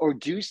pause or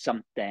do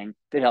something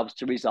that helps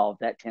to resolve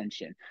that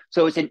tension.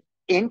 So it's an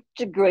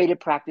integrated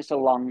practice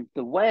along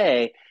the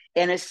way,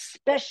 and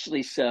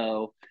especially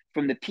so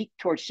from the peak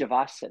towards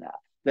Shavasana,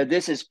 that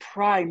this is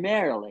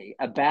primarily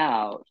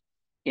about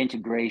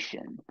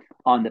integration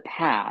on the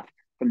path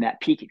from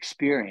that peak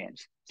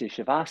experience to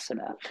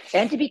Shavasana.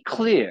 And to be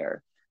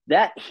clear,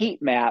 that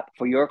heat map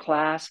for your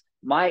class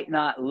might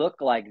not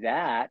look like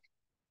that.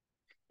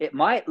 It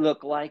might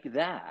look like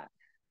that,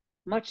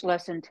 much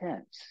less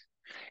intense.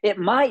 It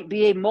might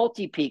be a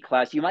multi-peak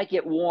class. You might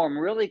get warm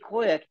really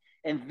quick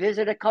and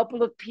visit a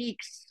couple of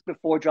peaks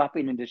before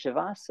dropping into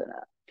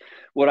Shavasana.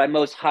 What I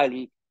most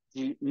highly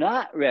do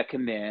not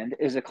recommend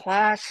is a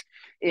class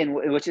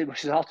which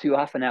is all too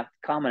often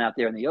common out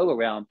there in the yoga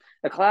realm,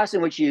 a class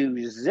in which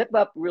you zip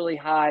up really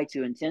high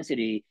to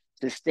intensity,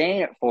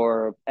 sustain it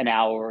for an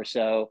hour or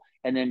so,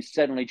 and then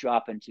suddenly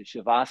drop into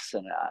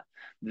Shavasana,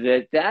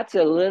 that's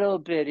a little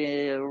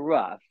bit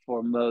rough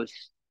for most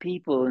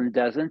people and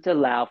doesn't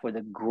allow for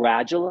the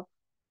gradual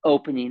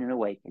opening and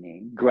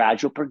awakening,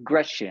 gradual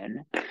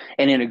progression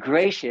and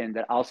integration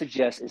that I'll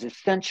suggest is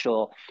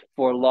essential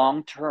for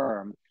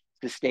long-term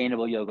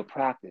sustainable yoga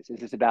practice.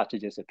 This is about to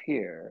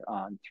disappear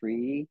on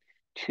three,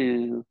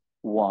 two,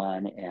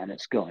 one, and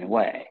it's going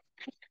away.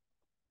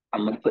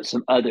 I'm going to put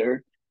some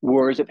other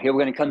words up here.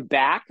 We're going to come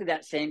back to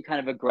that same kind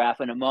of a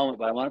graph in a moment,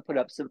 but I want to put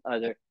up some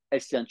other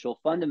essential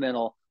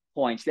fundamental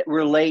points that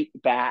relate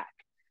back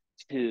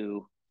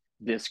to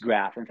this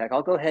graph. In fact,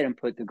 I'll go ahead and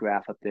put the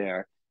graph up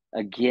there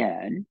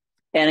again.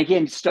 And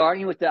again,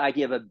 starting with the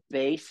idea of a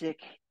basic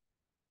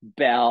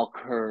bell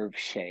curve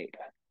shape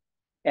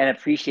and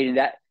appreciating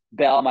that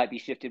bell might be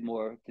shifted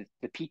more,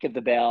 the peak of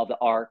the bell, the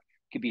arc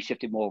could be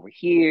shifted more over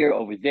here,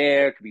 over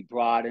there, could be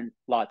broadened,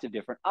 lots of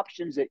different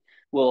options that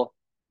will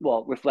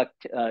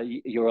reflect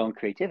your own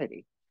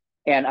creativity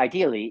and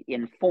ideally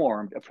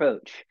informed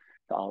approach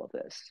to all of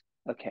this.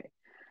 Okay.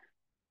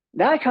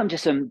 Now I come to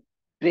some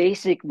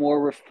basic,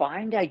 more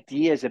refined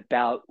ideas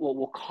about what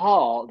we'll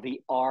call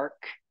the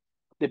arc,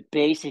 the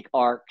basic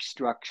arc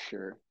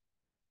structure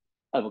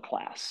of a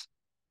class.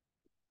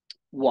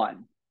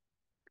 One,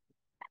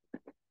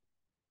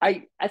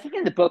 I think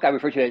in the book I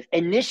refer to it as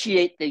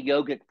initiate the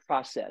yogic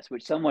process,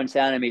 which someone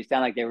sounded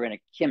like they were in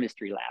a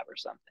chemistry lab or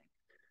something.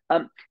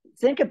 Um,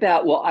 think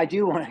about, well, I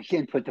do want to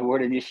again put the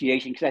word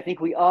initiation because I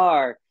think we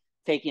are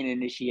taking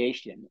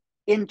initiation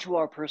into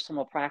our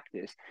personal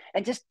practice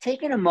and just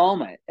taking a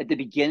moment at the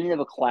beginning of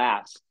a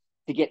class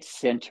to get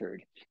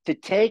centered, to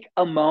take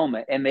a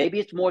moment, and maybe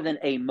it's more than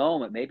a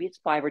moment, maybe it's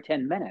 5 or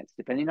 10 minutes,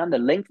 depending on the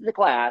length of the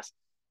class,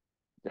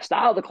 the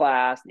style of the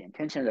class, the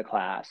intention of the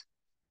class,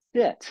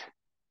 sit.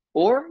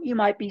 Or you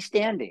might be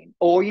standing,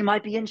 or you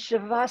might be in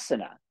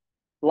Shavasana.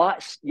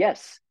 Lots,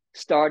 yes,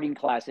 starting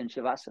class in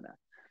Shavasana.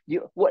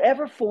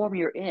 Whatever form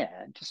you're in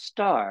to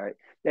start,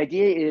 the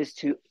idea is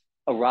to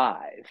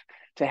arrive,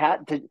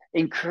 to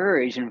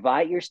encourage,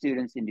 invite your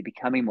students into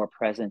becoming more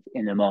present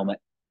in the moment,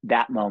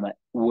 that moment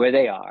where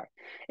they are,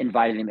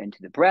 inviting them into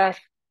the breath,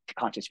 to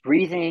conscious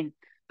breathing,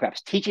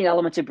 perhaps teaching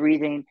elements of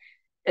breathing.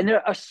 And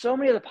there are so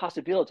many other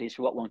possibilities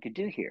for what one could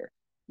do here.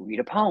 Read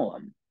a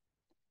poem,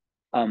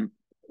 um,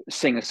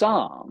 sing a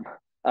song.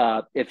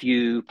 If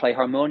you play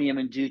harmonium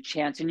and do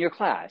chants in your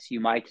class, you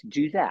might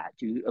do that,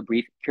 do a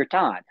brief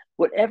kirtan,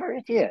 whatever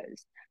it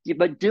is.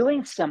 But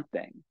doing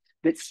something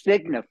that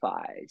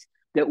signifies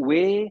that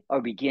we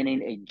are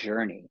beginning a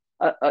journey,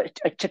 a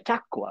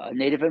chautauqua, a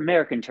Native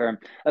American term,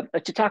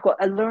 a chautauqua,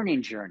 a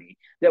learning journey,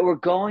 that we're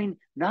going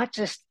not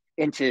just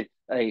into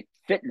a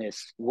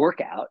fitness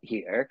workout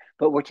here,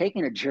 but we're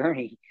taking a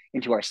journey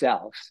into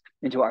ourselves,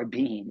 into our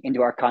being,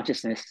 into our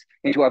consciousness,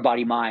 into our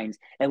body minds,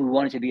 and we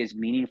want it to be as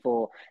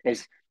meaningful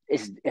as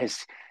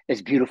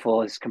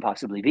beautiful as can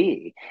possibly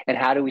be. And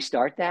how do we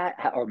start that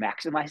or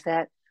maximize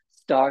that?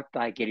 Start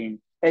by getting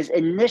as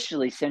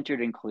initially centered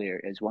and clear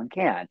as one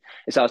can.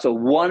 It's also a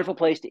wonderful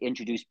place to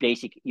introduce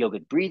basic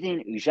yogic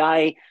breathing,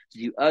 ujjayi, to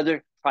do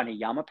other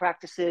pranayama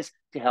practices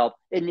to help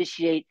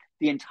initiate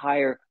the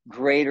entire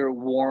greater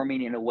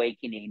warming and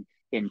awakening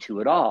into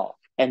it all.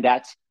 And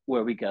that's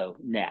where we go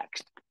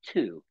next.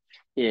 Two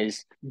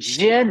is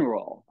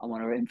general. I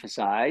want to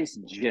emphasize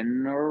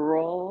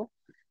general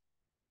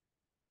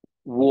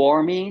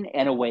warming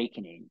and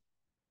awakening.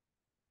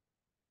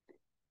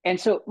 And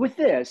so with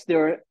this,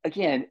 there are,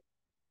 again,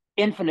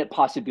 infinite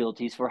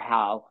possibilities for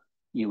how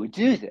you would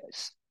do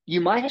this.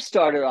 You might have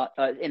started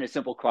in a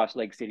simple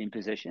cross-leg sitting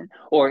position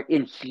or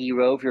in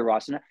hero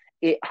virasana,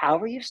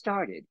 however you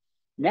started.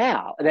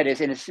 Now, that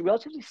is in a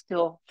relatively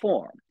still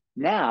form.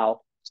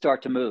 Now,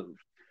 start to move.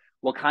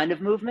 What kind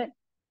of movement?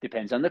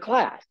 Depends on the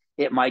class.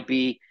 It might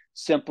be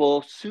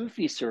simple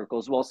Sufi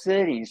circles while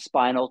sitting,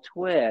 spinal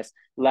twists,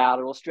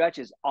 lateral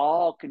stretches,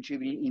 all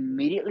contributing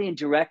immediately and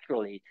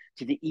directly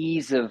to the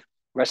ease of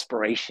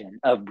respiration,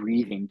 of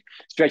breathing,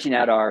 stretching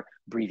out our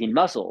breathing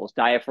muscles,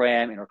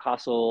 diaphragm,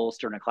 intercostal,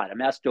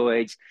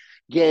 sternocleidomastoids,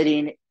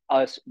 getting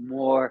us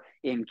more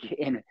in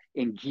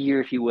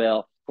gear, if you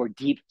will, for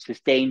deep,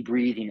 sustained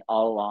breathing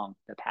all along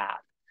the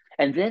path.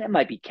 And then it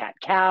might be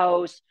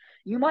cat-cows.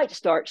 You might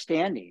start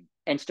standing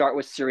and start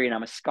with Surya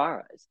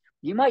Namaskaras.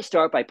 You might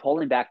start by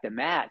pulling back the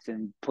mats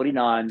and putting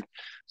on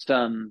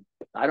some,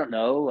 I don't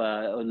know,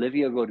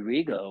 Olivia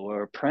Rodrigo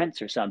or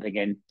Prince or something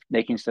and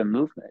making some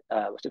movement.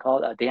 What's it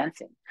called?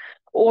 Dancing.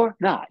 Or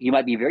not. You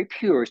might be very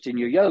purist in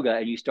your yoga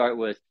and you start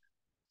with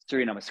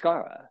Surya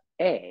Namaskara,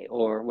 A,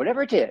 or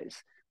whatever it is.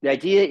 The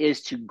idea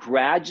is to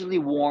gradually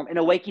warm and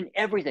awaken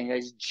everything. That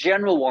is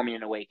general warming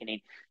and awakening,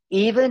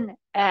 even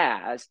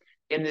as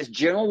in this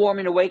general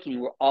warming and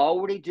awakening, we're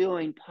already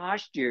doing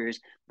postures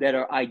that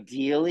are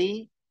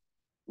ideally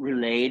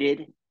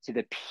related to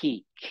the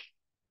peak.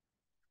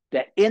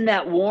 That in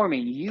that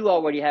warming, you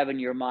already have in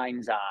your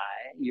mind's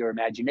eye, your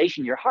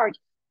imagination, your heart,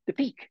 the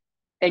peak.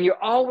 And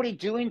you're already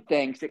doing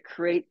things that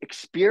create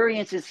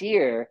experiences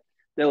here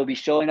that will be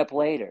showing up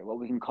later, what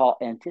we can call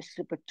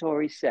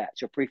anticipatory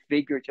sets or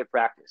prefigurative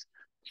practice.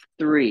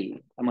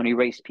 3. I'm going to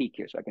erase peak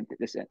here so I can fit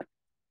this in.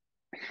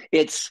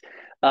 It's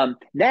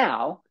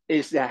now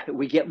is that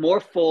we get more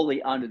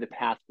fully onto the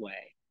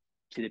pathway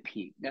to the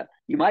peak. Now,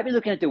 you might be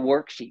looking at the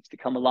worksheets to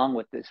come along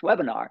with this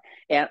webinar.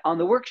 And on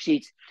the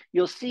worksheets,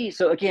 you'll see,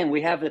 so again,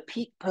 we have the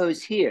peak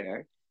pose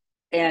here.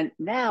 And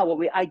now what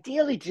we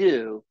ideally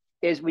do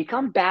is we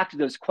come back to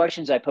those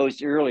questions I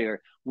posed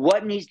earlier.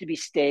 What needs to be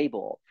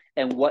stable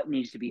and what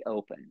needs to be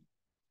open?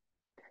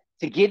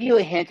 To give you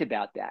a hint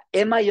about that,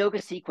 in my yoga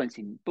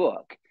sequencing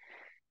book,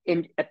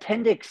 in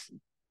Appendix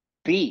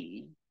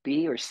B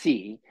or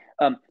C,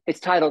 it's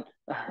titled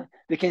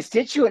The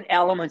Constituent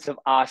Elements of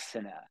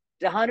Asana.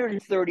 It's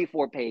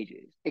 134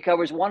 pages. It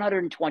covers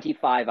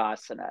 125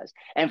 asanas.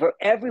 And for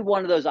every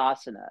one of those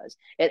asanas,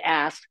 it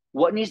asks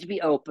what needs to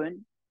be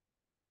open,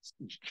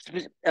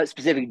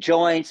 specific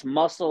joints,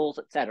 muscles,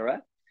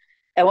 etc.,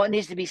 and what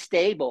needs to be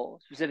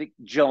stable, specific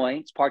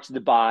joints, parts of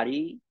the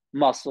body,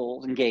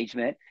 muscles,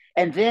 engagement.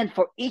 And then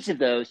for each of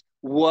those,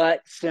 what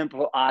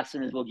simple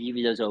asanas will give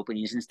you those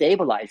openings and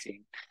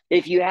stabilizing.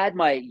 If you had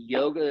my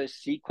yoga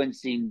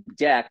sequencing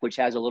deck, which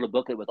has a little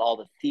booklet with all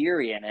the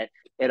theory in it,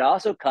 it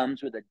also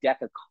comes with a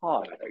deck of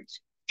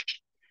cards.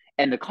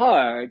 And the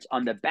cards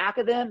on the back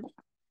of them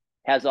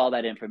has all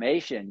that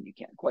information. You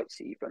can't quite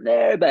see from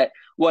there, but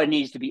what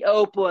needs to be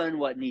open,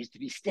 what needs to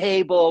be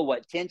stable,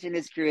 what tension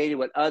is created,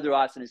 what other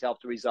asanas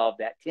help to resolve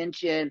that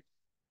tension.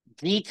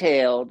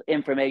 Detailed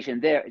information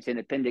there. It's in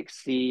Appendix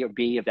C or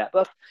B of that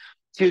book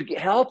to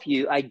help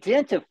you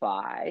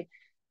identify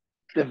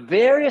the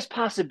various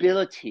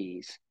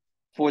possibilities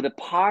for the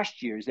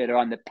postures that are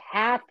on the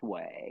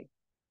pathway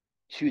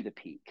to the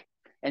peak.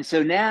 And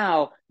so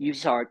now you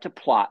start to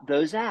plot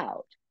those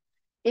out.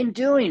 In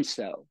doing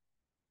so,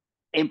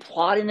 in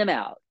plotting them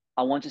out,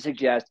 I want to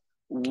suggest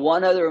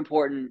one other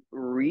important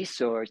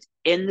resource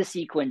in the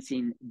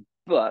sequencing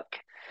book.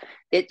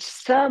 It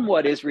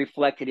somewhat is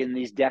reflected in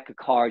these deck of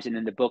cards and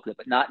in the booklet,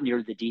 but not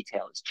near the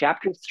detail. It's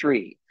chapter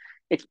 3.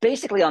 It's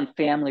basically on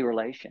family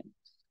relations,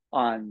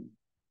 on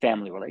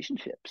family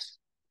relationships,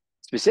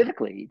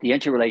 specifically the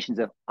interrelations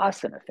of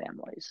asana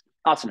families,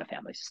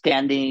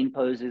 standing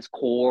poses,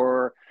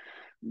 core,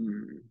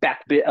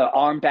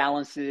 arm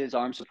balances,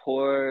 arm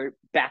support,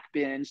 back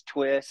bends,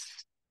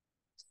 twists,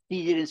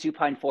 seated and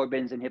supine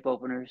forebends and hip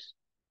openers,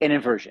 and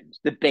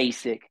inversions, the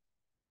basic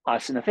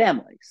asana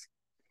families.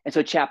 And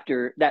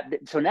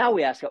so now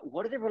we ask,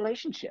 what are the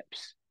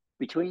relationships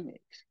between these?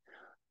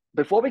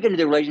 Before we get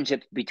into the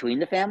relationships between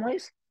the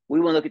families, we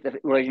want to look at the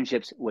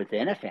relationships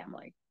within a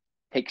family.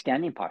 Take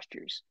standing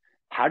postures.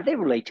 How do they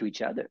relate to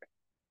each other?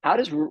 How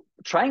does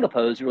triangle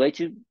pose relate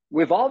to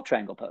revolved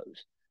triangle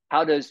pose?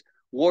 How does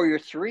warrior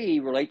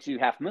 3 relate to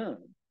half moon,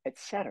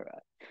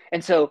 etc.?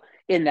 And so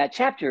in that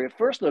chapter, it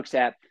first looks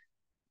at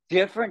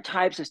different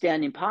types of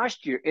standing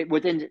posture.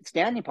 Within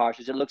standing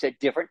postures, it looks at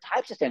different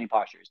types of standing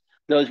postures.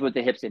 Those with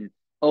the hips in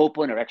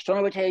open or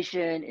external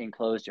rotation, in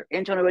closed or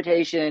internal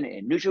rotation,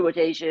 in neutral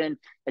rotation,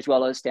 as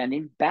well as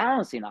standing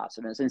balancing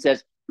asanas, and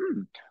says,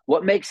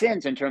 what makes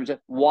sense in terms of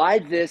why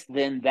this,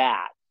 then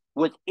that,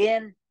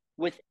 within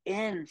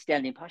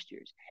standing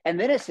postures. And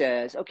then it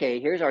says,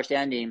 okay, here's our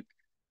standing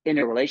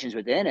interrelations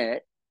within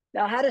it.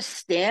 Now, how does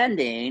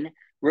standing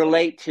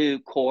relate to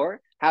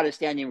core? How does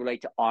standing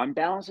relate to arm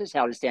balances?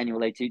 How does standing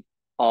relate to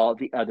all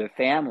the other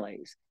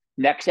families?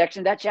 Next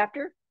section of that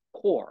chapter,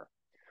 core.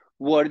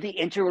 What are the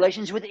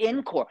interrelations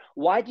within core?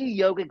 Why do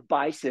yogic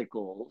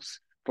bicycles,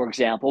 for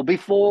example,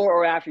 before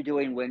or after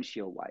doing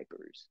windshield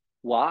wipers?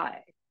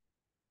 Why?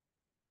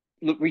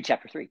 Look, read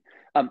chapter 3.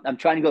 I'm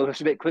trying to go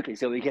a bit quickly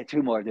so we get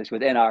through more of this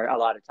within our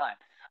allotted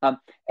time.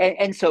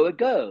 And so it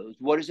goes.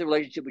 What is the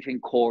relationship between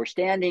core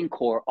standing,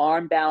 core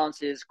arm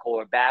balances,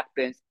 core back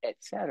bends,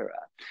 etc.?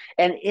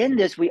 And in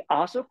this, we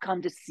also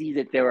come to see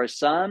that there are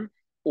some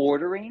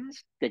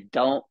orderings that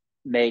don't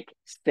make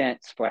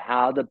sense for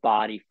how the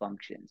body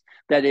functions.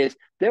 That is,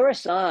 there are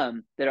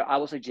some that are, I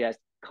will suggest,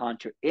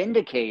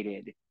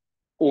 contraindicated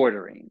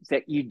orderings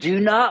that you do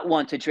not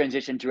want to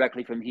transition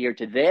directly from here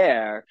to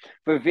there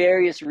for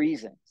various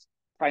reasons,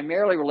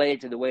 primarily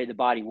related to the way the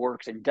body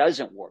works and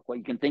doesn't work, what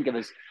you can think of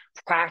as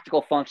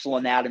practical functional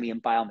anatomy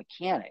and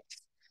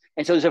biomechanics.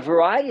 And so there's a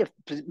variety of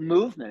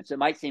movements that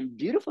might seem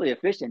beautifully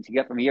efficient to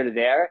get from here to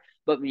there,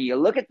 but when you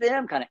look at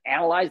them, kind of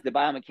analyze the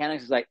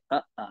biomechanics, it's like,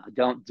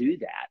 don't do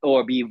that.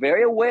 Or be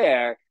very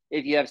aware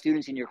if you have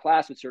students in your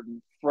class with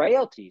certain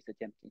frailties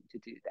attempting to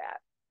do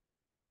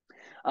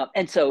that.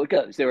 And so it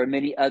goes. There are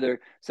many other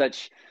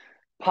such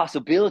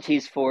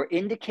possibilities for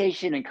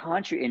indication and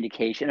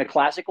contraindication. A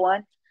classic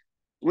one,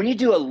 when you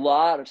do a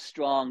lot of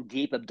strong,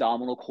 deep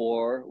abdominal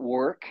core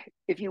work,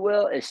 if you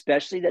will,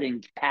 especially that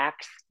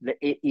impacts the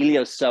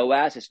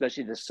iliopsoas,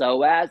 especially the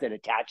psoas that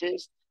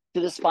attaches to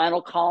the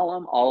spinal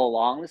column all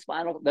along the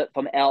spinal,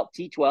 from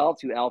T12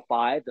 to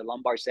L5, the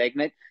lumbar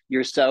segment,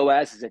 your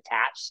psoas is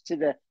attached to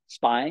the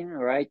spine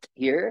right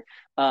here.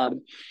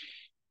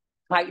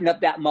 Tighten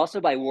up that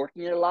muscle by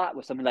working it a lot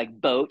with something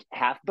like boat,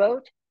 half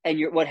boat. And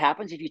what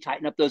happens if you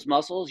tighten up those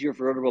muscles? Your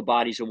vertebral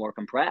bodies are more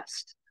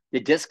compressed. The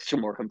discs are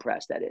more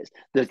compressed, that is.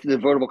 The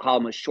vertebral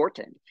column is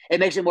shortened. It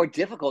makes it more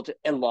difficult to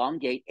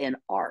elongate and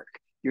arc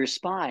your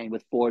spine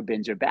with forward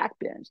bends or back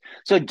bends.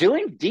 So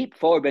doing deep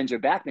forward bends or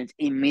back bends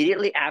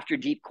immediately after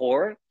deep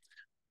core,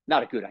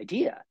 not a good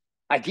idea.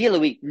 Ideally,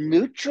 we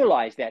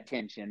neutralize that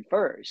tension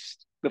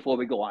first before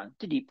we go on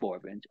to deep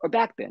forward bends or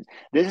back bends.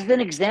 This is an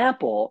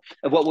example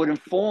of what would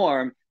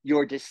inform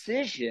your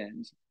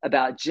decisions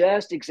about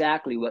just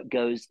exactly what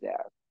goes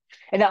there.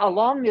 And now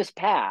along this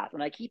path,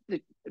 and I keep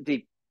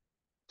the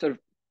sort of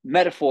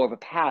metaphor of a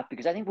path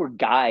because I think we're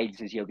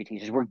guides as yoga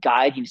teachers. We're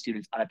guiding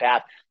students on a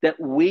path that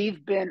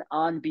we've been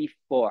on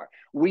before.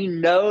 We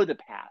know the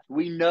path.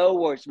 We know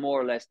where it's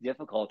more or less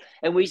difficult.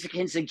 And we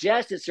can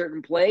suggest at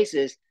certain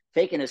places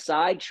taking a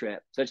side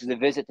trip, such as a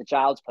visit to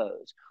Child's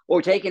Pose,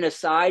 or taking a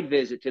side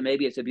visit to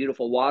maybe it's a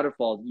beautiful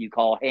waterfall that you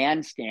call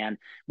handstand.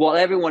 While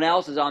everyone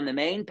else is on the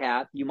main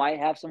path, you might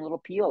have some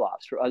little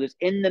peel-offs for others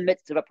in the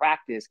midst of a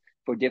practice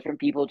for different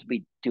people to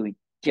be doing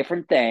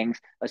different things,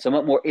 a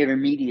somewhat more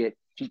intermediate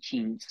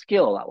teaching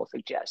skill, I will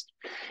suggest.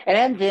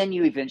 And then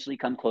you eventually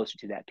come closer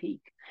to that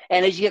peak.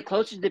 And as you get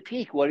closer to the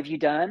peak, what have you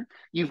done?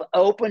 You've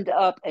opened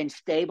up and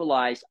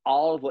stabilized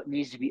all of what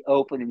needs to be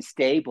open and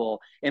stable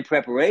in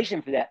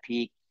preparation for that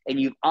peak. And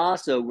you've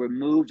also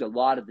removed a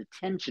lot of the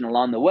tension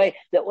along the way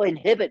that will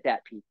inhibit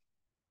that peak.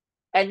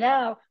 And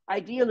now,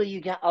 ideally,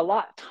 you got a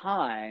lot of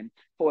time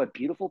for a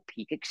beautiful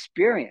peak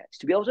experience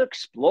to be able to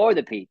explore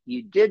the peak.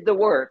 You did the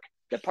work,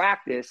 the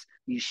practice,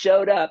 you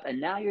showed up,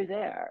 and now you're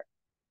there.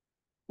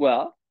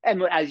 Well,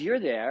 and as you're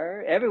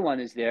there,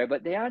 everyone is there,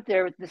 but they aren't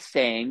there with the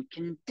same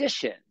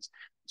conditions.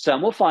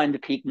 Some will find the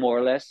peak more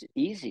or less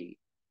easy.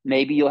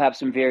 Maybe you'll have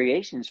some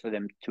variations for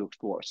them to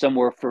explore,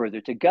 somewhere further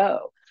to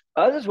go.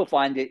 Others will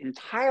find it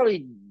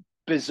entirely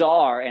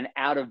bizarre and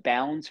out of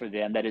bounds for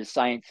them, that is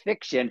science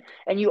fiction,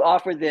 and you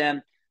offer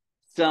them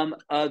some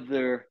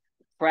other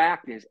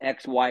practice,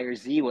 X, Y, or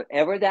Z,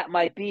 whatever that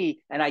might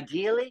be. And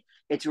ideally,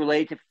 it's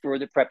related to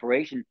further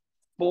preparation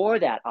for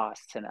that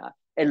asana,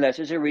 unless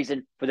there's a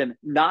reason for them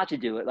not to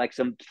do it, like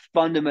some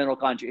fundamental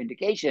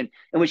contraindication,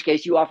 in which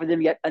case you offer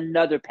them yet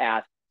another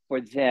path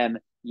for them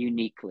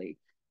uniquely.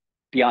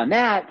 Beyond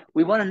that,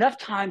 we want enough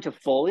time to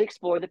fully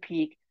explore the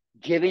peak,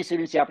 giving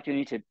students the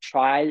opportunity to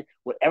try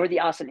whatever the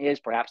asana is,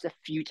 perhaps a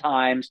few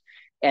times,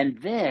 and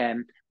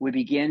then we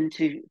begin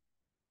to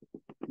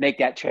make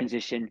that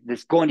transition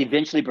that's going to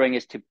eventually bring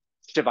us to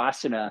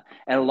Shavasana.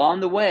 And along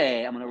the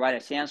way, I'm going to write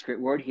a Sanskrit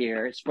word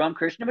here. It's from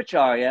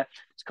Krishnamacharya.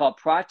 It's called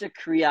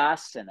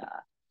Pratakriyasana.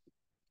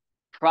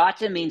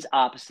 Prata means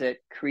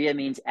opposite, Kriya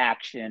means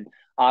action,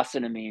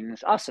 asana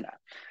means asana.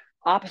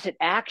 Opposite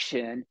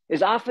action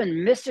is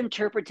often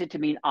misinterpreted to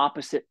mean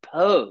opposite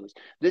pose.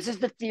 This is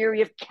the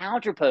theory of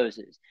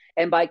counterposes.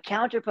 And by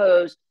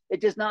counterpose, it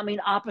does not mean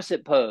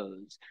opposite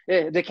pose.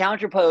 The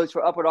counterpose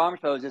for upward arms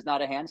pose is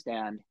not a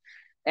handstand.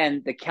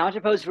 And the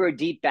counterpose for a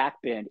deep back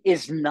bend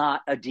is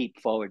not a deep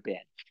forward bend.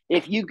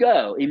 If you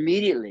go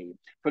immediately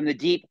from the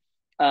deep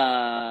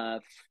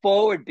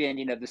forward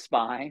bending of the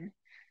spine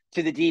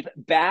to the deep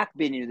back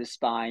bending of the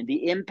spine,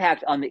 the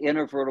impact on the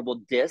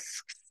intervertebral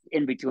discs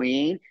in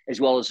between,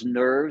 as well as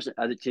nerves and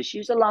other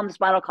tissues along the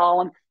spinal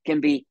column, can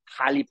be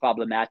highly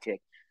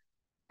problematic.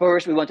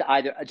 First, we want to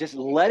either just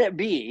let it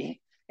be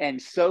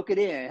and soak it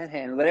in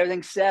and let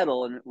everything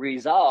settle and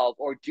resolve,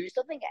 or do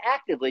something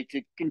actively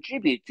to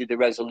contribute to the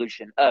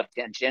resolution of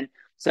tension,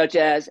 such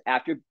as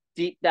after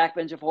deep back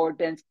bends or forward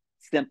bends,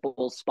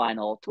 simple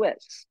spinal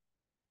twists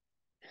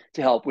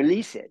to help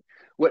release it.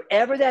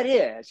 Whatever that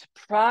is,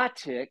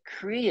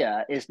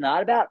 pratikriya is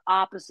not about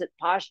opposite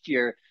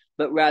posture,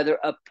 but rather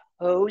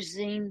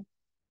opposing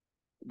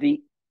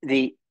the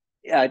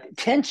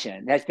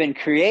tension that's been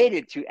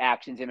created through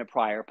actions in a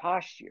prior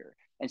posture.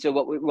 And so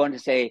what we want to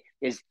say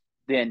is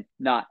then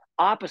not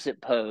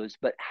opposite pose,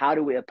 but how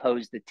do we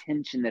oppose the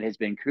tension that has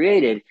been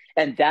created?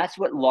 And that's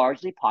what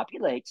largely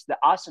populates the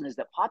asanas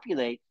that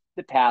populate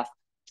the path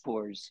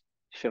towards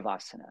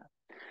Shavasana.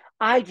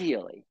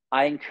 Ideally,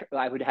 I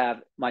would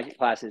have my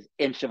classes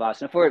in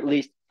Shavasana for at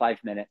least 5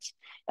 minutes.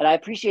 And I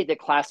appreciate that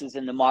classes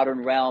in the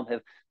modern realm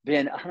have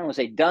been, I don't want to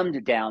say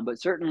dumbed down, but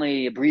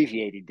certainly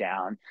abbreviated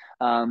down.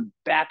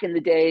 Back in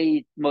the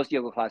day, most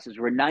yoga classes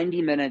were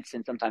 90 minutes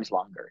and sometimes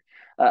longer.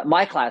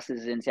 My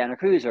classes in Santa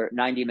Cruz are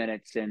 90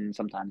 minutes and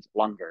sometimes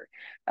longer.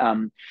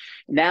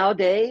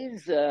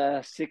 Nowadays,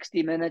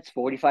 60 minutes,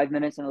 45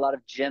 minutes in a lot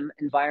of gym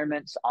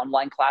environments,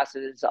 online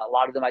classes, a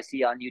lot of them I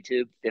see on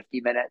YouTube,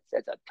 50 minutes.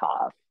 It's a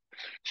tough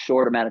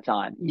short amount of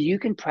time. You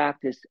can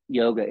practice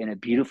yoga in a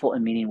beautiful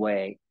and meaning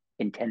way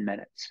in 10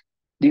 minutes.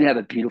 You can have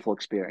a beautiful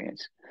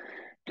experience.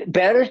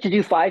 Better to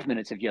do 5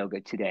 minutes of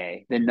yoga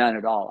today than none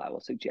at all, I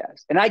will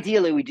suggest. And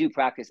ideally, we do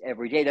practice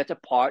every day. That's a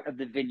part of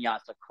the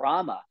vinyasa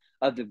krama,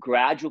 of the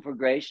gradual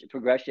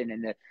progression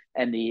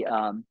and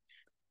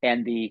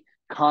the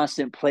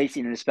constant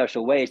placing in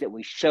special ways that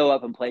we show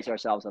up and place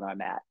ourselves on our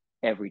mat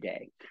every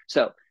day.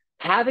 So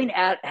having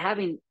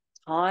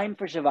time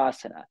for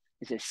Shavasana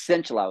is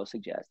essential, I would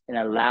suggest, in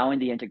allowing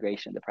the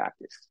integration of the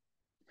practice.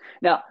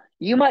 Now,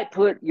 you might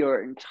put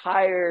your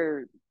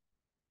entire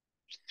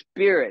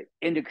spirit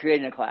into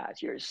creating a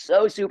class. You're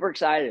so super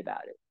excited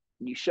about it.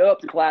 You show up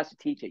to class to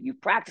teach it. You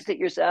practice it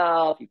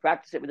yourself. You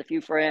practice it with a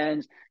few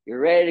friends. You're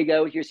ready to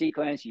go with your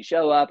sequence. You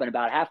show up, and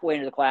about halfway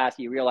into the class,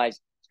 you realize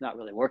it's not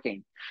really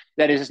working.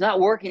 That is, it's not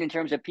working in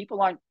terms of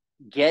people aren't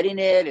getting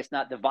it. It's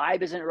not, the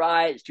vibe isn't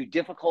right. It's too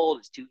difficult.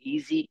 It's too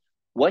easy.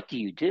 What do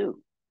you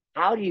do?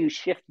 How do you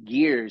shift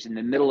gears in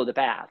the middle of the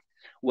path?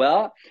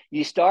 Well,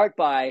 you start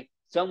by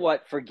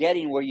somewhat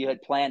forgetting where you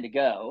had planned to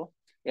go.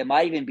 It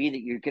might even be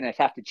that you're going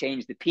to have to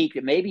change the peak,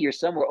 that maybe you're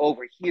somewhere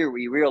over here where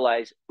you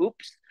realize,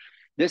 oops,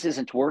 this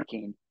isn't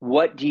working.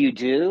 What do?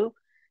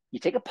 You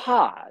take a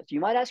pause. You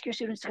might ask your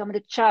students to come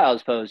into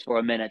child's pose for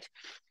a minute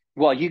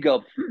while you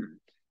go,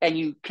 and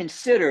you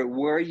consider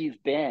where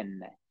you've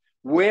been.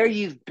 Where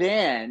you've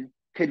been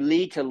could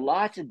lead to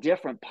lots of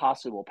different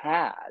possible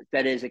paths.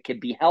 That is, it could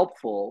be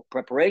helpful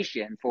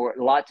preparation for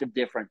lots of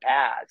different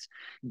paths.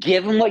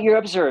 Given what you're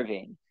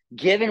observing,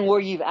 given where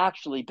you've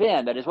actually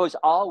been, that is what's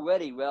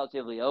already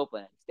relatively open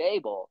and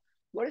stable,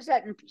 what does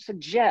that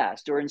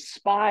suggest or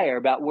inspire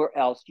about where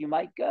else you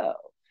might go?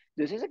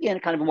 This is, again,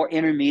 kind of a more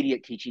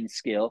intermediate teaching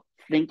skill,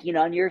 thinking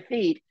on your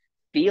feet,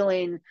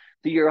 feeling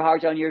through your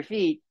heart on your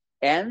feet,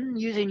 and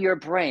using your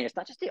brain. It's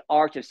not just the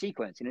art of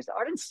sequencing, it's the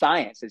art and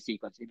science of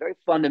sequencing. Very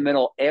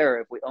fundamental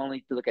error if we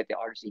only look at the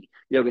art of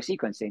yoga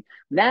sequencing.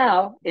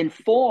 Now,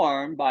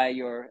 informed by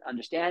your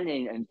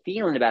understanding and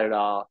feeling about it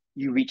all,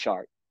 you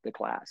rechart the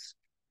class.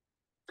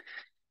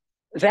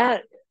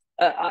 That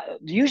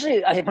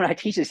usually when I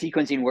teach a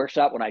sequencing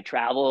workshop, when I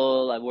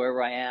travel,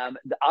 wherever I am,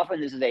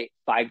 often this is a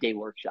 5-day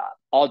workshop,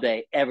 all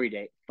day, every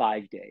day,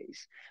 5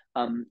 days.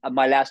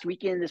 My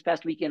this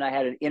past weekend, I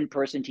had an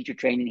in-person teacher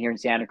training here in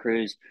Santa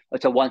Cruz.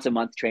 It's a once a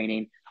month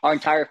training. Our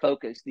entire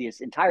focus,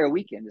 this entire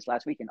weekend, this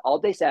last weekend, all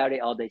day Saturday,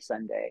 all day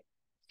Sunday,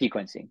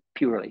 sequencing,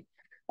 purely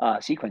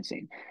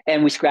sequencing.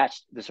 And we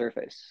scratched the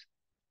surface.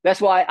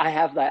 That's why I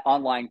have that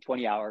online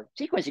 20-hour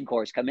sequencing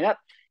course coming up.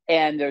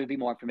 And there'll be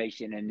more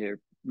information in their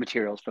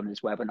materials from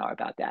this webinar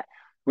about that.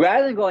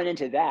 Rather than going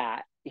into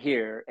that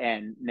here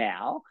and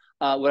now,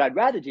 what I'd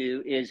rather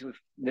do is, with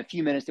the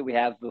few minutes that we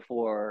have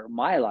before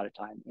my allotted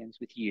time ends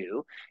with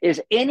you,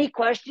 is any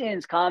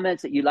questions,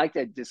 comments that you'd like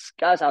to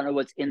discuss. I don't know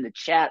what's in the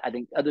chat. I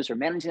think others are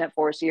managing that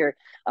for us here.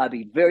 I'd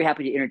be very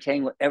happy to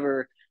entertain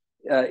whatever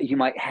you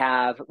might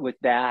have with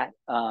that.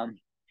 Yeah,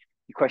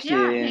 hey,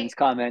 Questions,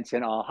 comments,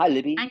 and all. Hi,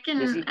 I can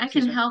Lizzie, I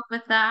excuse can me. help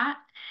with that.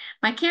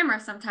 My camera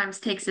sometimes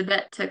takes a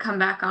bit to come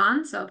back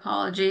on, so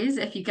apologies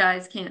if you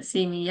guys can't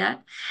see me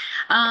yet.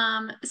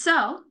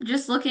 So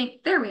just looking,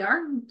 there we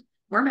are.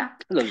 We're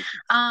back. Hello, Lizzie.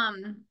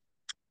 Um,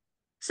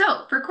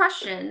 so for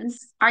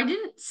questions, I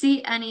didn't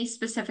see any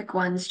specific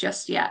ones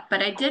just yet,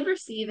 but I did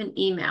receive an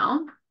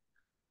email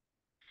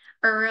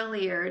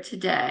earlier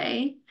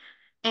today,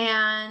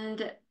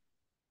 and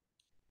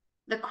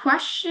the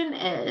question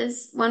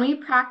is, when we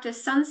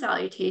practice sun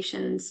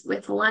salutations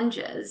with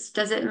lunges,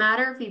 does it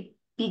matter if we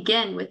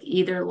begin with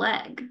either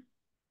leg?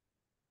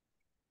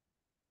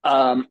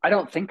 I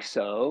don't think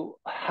so.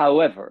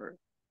 However,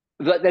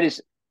 that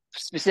is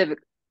specific.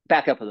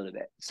 Back up a little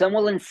bit. Some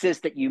will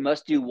insist that you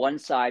must do one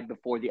side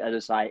before the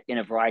other side in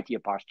a variety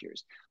of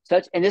postures.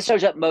 And this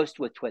shows up most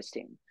with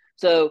twisting.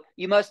 So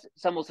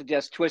some will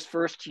suggest twist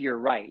first to your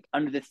right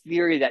under the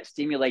theory that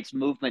stimulates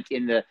movement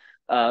in the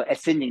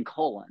ascending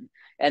colon,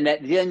 and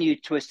that then you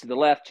twist to the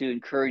left to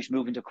encourage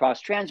movement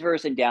across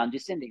transverse and down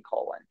descending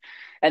colon.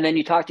 And then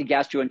you talk to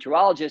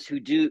gastroenterologists who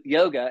do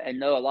yoga and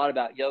know a lot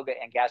about yoga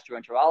and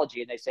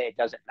gastroenterology, and they say it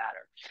doesn't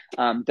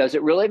matter. Does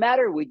it really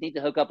matter? We'd need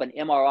to hook up an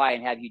MRI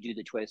and have you do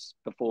the twist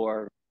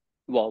before,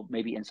 well,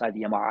 maybe inside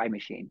the MRI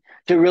machine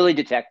to really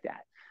detect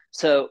that.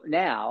 So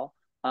now,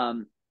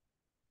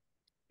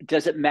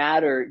 does it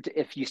matter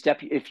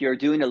if you're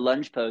doing a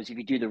lunge pose, if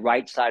you do the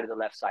right side or the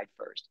left side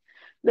first?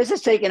 Let's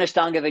just take an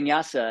Ashtanga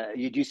Vinyasa.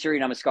 You do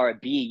Surya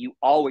Namaskara B, you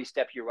always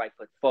step your right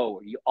foot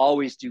forward. You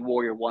always do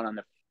Warrior One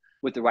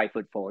with the right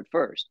foot forward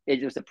first.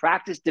 It was a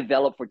practice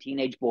developed for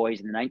teenage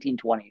boys in the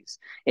 1920s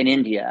in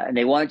India, and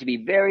they wanted to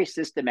be very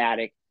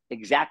systematic,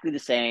 exactly the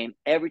same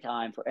every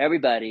time for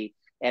everybody.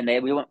 And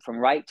we went from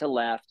right to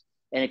left.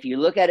 And if you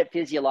look at it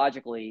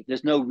physiologically,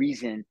 there's no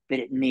reason that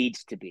it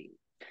needs to be.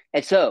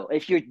 And so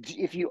if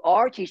you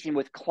are teaching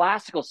with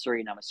classical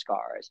Surya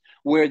Namaskaras,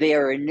 where they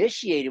are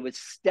initiated with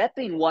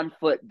stepping one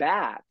foot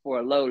back for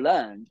a low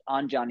lunge,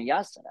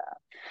 Anjaneyasana,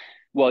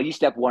 well, you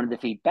step one of the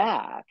feet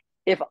back.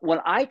 When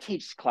I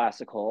teach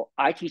classical,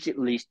 I teach at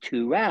least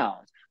 2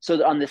 rounds. So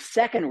that on the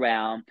second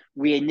round,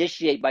 we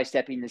initiate by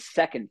stepping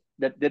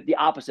the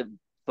opposite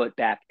foot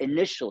back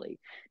initially,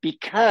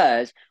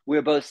 because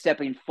we're both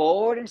stepping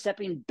forward and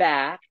stepping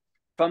back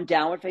from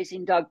downward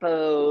facing dog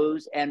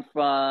pose and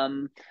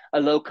from a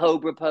low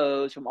cobra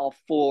pose, from all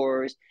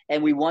fours.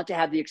 And we want to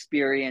have the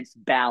experience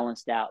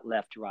balanced out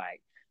left, right.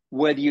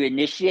 Whether you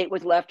initiate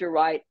with left or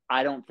right,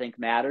 I don't think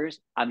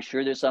matters. I'm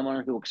sure there's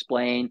someone who will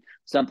explain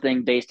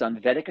something based on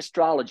Vedic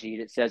astrology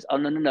that says, oh,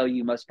 no,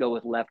 you must go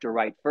with left or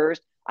right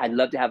first. I'd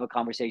love to have a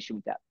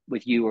conversation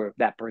with you or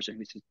that person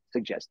who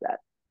suggests that.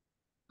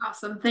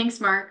 Awesome. Thanks,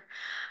 Mark.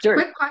 Sure.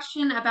 Quick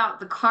question about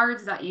the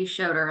cards that you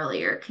showed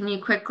earlier. Can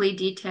you quickly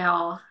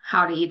detail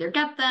how to either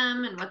get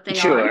them and what they are?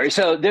 Sure.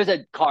 So there's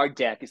a card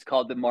deck. It's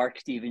called the Mark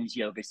Stevens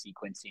Yoga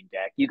Sequencing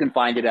Deck. You can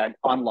find it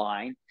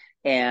online,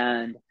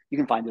 and you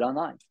can find it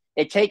online.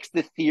 It takes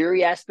the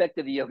theory aspect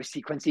of the yoga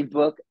sequencing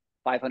book,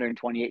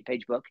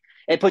 528-page book.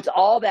 It puts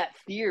all that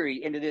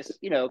theory into this,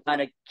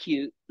 kind of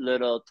cute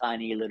little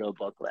tiny little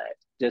booklet,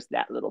 just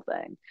that little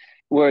thing.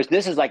 Whereas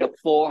this is like a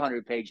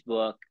 400-page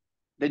book,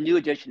 the new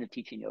edition of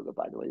Teaching Yoga,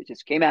 by the way, that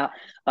just came out.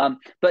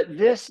 But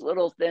this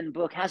little thin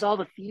book has all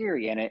the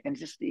theory in it, and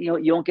just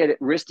you don't get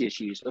wrist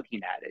issues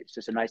looking at it. It's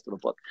just a nice little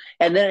book,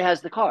 and then it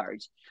has the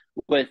cards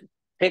with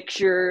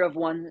picture of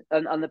one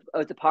on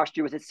the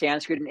posture with its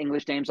Sanskrit and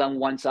English names on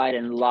one side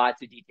and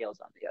lots of details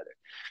on the other.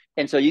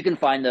 And so you can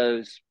find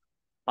those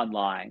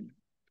online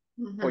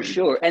for Mm-hmm.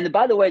 sure. And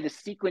by the way, the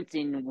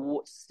sequencing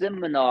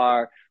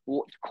seminar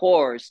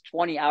course,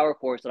 20-hour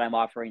course that I'm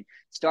offering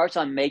starts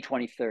on May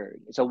 23rd.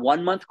 It's a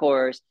 1 month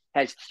course,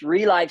 has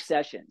 3 live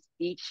sessions.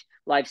 Each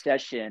live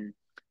session,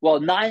 well,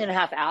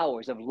 9.5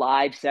 hours of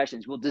live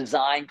sessions. We'll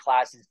design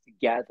classes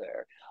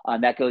together.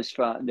 That goes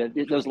from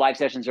those live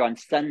sessions are on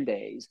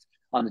Sundays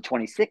on the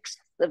 26th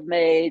of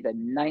May, the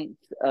 9th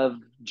of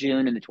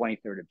June, and the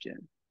 23rd of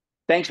June.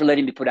 Thanks for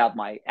letting me put out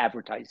my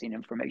advertising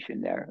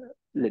information there,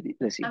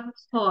 Lizzie. Of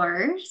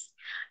course.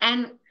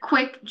 And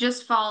quick,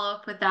 just follow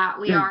up with that.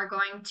 We are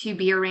going to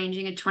be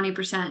arranging a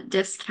 20%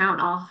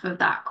 discount off of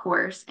that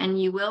course,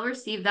 and you will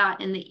receive that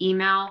in the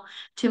email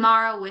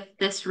tomorrow with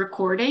this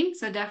recording.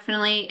 So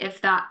definitely, if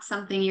that's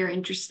something you're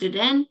interested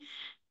in,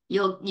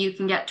 you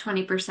can get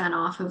 20%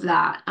 off of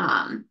that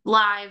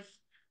live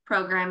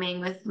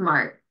programming with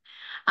Mark.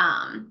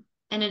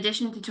 In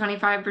addition to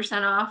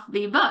 25% off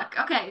the book.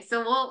 Okay,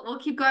 so we'll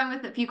keep going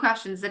with a few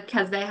questions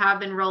because they have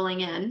been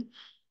rolling in.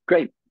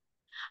 Great.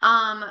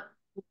 Um,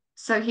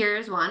 so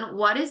here's one.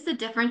 What is the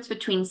difference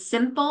between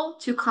simple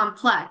to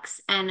complex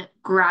and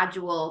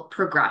gradual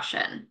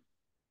progression?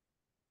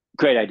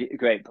 Great idea.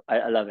 Great.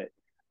 I love it.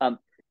 Um,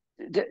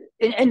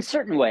 in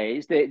certain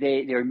ways,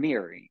 they're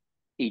mirroring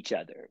each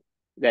other.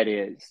 That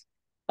is,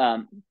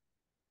 um,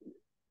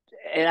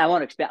 and I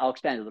want to expand. I'll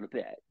expand a little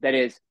bit. That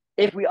is,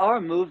 if we are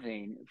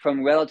moving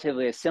from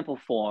relatively a simple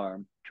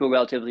form to a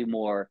relatively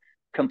more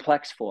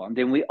complex form,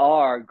 then we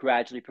are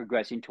gradually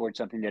progressing towards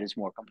something that is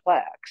more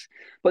complex.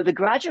 But the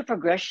gradual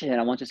progression,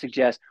 I want to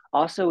suggest,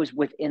 also is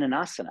within an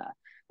asana,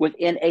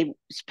 within a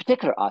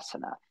particular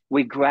asana.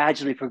 We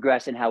gradually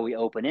progress in how we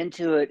open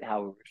into it,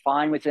 how we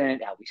refine within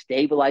it, how we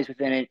stabilize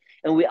within it,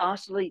 and we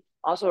also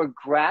are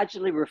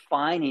gradually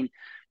refining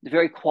the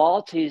very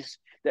qualities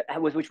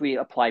with which we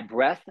apply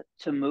breath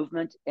to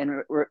movement and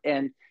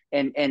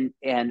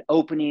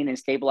opening and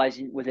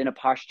stabilizing within a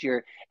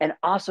posture. And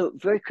also,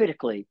 very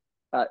critically,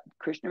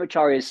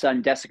 Krishnamacharya's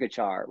son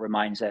Desikachar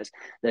reminds us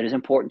that it's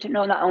important to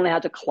know not only how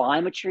to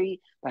climb a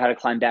tree, but how to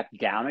climb back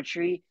down a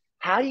tree.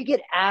 How do you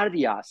get out of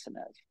the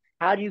asanas?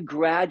 How do you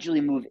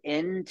gradually move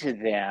into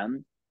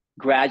them,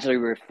 gradually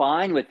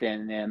refine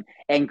within them,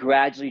 and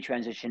gradually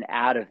transition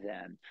out of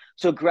them?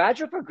 So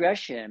gradual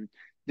progression,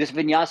 this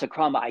vinyasa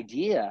krama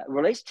idea,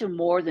 relates to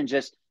more than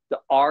just the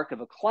arc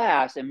of a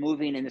class and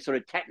moving in a sort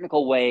of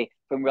technical way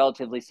from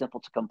relatively simple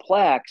to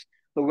complex,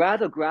 but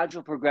rather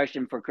gradual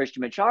progression for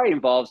Krishnamacharya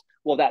involves,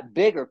 well, that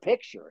bigger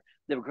picture,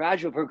 the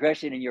gradual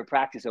progression in your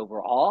practice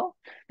overall,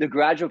 the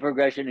gradual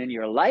progression in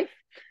your life,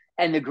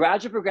 and the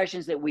gradual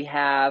progressions that we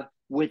have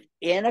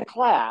within a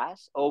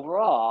class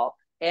overall,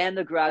 and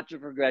the gradual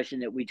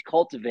progression that we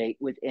cultivate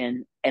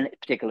within a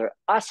particular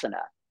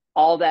asana.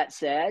 All that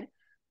said,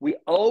 we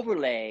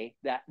overlay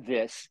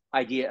this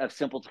idea of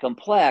simple to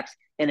complex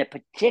in a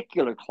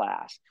particular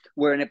class,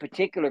 where in a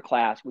particular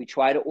class, we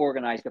try to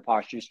organize the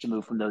postures to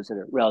move from those that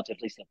are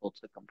relatively simple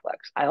to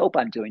complex. I hope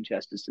I'm doing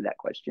justice to that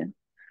question.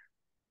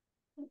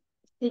 I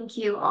think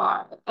you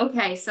are.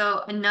 Okay,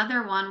 so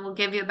another one will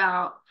give you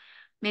about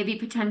maybe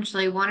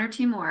potentially one or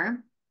two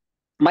more.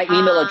 My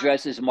email Um,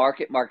 address is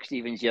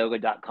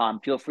mark@markstevensyoga.com.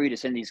 Feel free to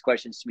send these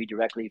questions to me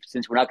directly,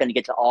 since we're not going to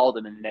get to all of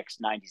them in the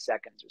next 90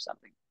 seconds or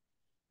something.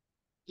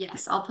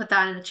 yes, I'll put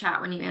that in the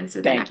chat when you answer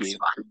the Thank next you.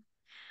 one.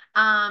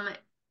 Um,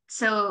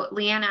 so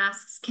Leanne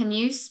asks, can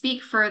you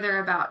speak further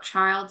about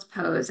child's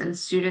pose and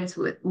students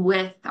with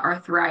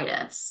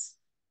arthritis?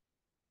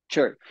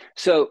 Sure.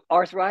 So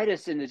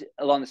arthritis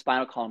along the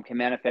spinal column can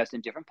manifest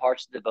in different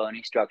parts of the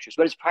bony structures,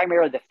 but it's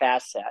primarily the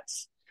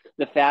facets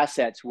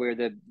where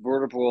the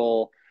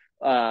vertebral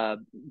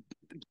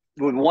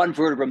when one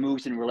vertebra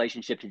moves in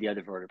relationship to the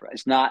other vertebra.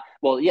 It's not,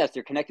 well, yes,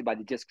 they're connected by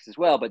the discs as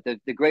well, but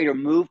the greater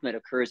movement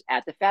occurs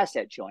at the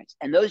facet joints.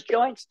 And those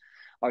joints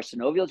are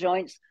synovial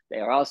joints. They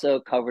are also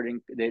covered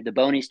in the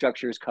bony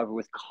structure is covered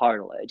with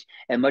cartilage.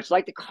 And much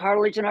like the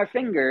cartilage in our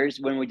fingers,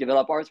 when we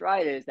develop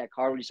arthritis, that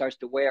cartilage starts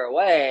to wear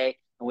away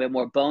and we have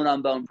more bone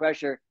on bone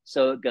pressure.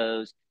 So it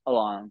goes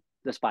along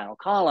the spinal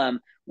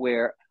column,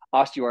 where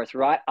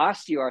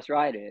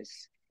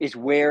osteoarthritis is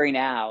wearing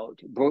out,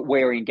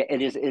 wearing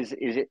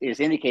it is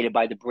indicated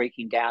by the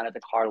breaking down of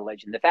the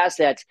cartilage and the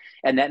facets,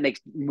 and that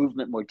makes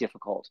movement more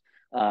difficult.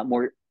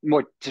 More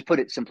to put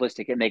it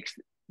simplistic, it makes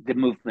the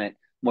movement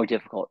more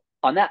difficult.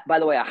 On that, by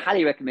the way, I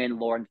highly recommend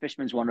Lauren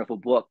Fishman's wonderful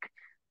book,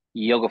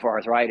 Yoga for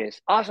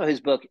Arthritis. Also, his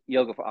book,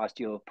 Yoga for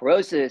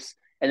Osteoporosis,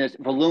 and there's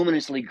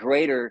voluminously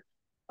greater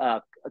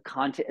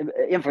content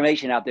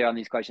information out there on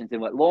these questions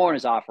than what Lauren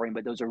is offering,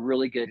 but those are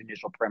really good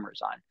initial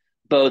primers on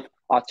both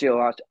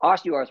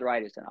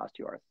osteoarthritis and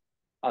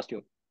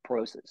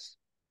osteoporosis.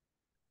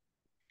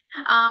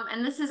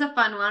 And this is a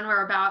fun one.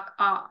 We're about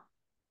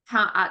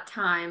at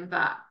time,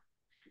 but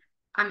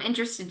I'm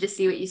interested to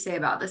see what you say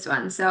about this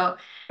one. So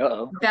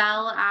Uh-oh.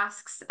 Belle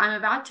asks, I'm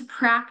about to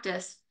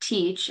practice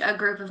teach a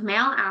group of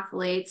male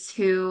athletes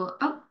who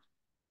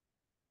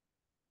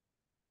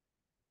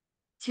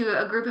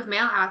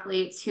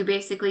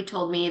basically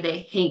told me they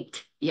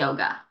hate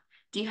yoga.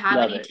 Do you have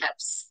Love any it.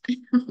 tips?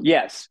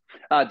 Yes.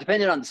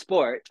 Depending on the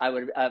sport, I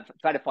would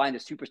try to find a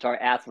superstar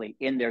athlete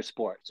in their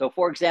sport. So,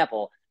 for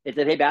example, if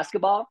they play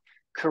basketball,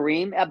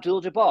 Kareem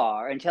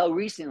Abdul-Jabbar, until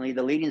recently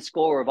the leading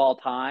scorer of all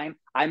time,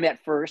 I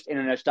met first in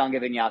an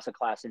Ashtanga Vinyasa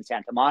class in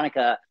Santa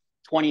Monica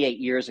 28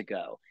 years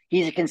ago.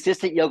 He's a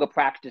consistent yoga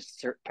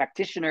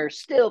practitioner,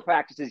 still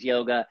practices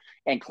yoga,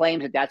 and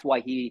claims that that's why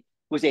he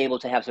was able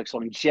to have such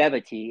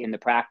longevity in the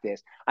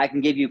practice. I can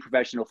give you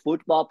professional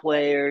football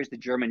players, the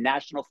German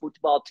national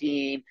football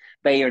team,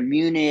 Bayern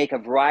Munich, a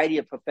variety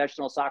of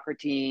professional soccer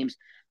teams.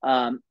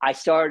 I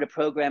started a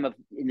program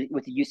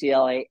with the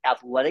UCLA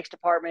athletics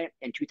department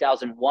in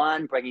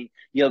 2001, bringing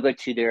yoga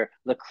to their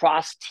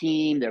lacrosse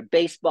team, their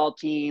baseball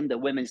team, the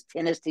women's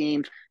tennis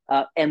team.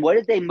 And what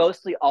did they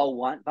mostly all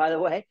want, by the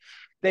way?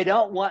 They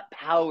don't want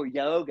power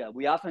yoga.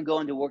 We often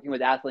go into working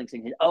with athletes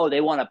and think, oh,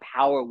 they want a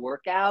power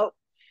workout.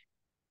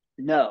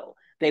 No,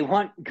 they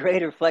want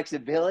greater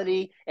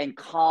flexibility and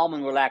calm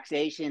and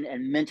relaxation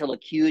and mental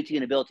acuity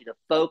and ability to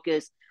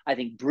focus. I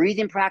think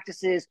breathing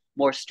practices,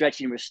 more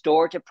stretching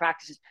restorative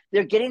practices,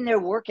 they're getting their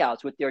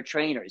workouts with their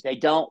trainers. They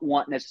don't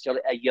want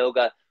necessarily a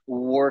yoga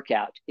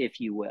workout,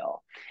 if you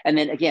will. And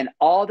then again,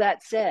 all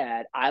that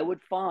said, I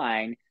would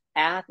find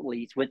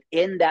athletes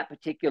within that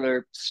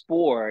particular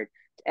sport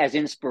as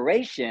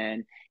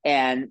inspiration,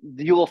 and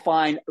you will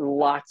find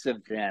lots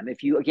of them.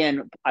 If you,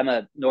 again, I'm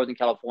a Northern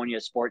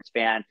California sports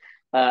fan.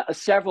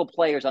 Several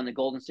players on the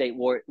Golden State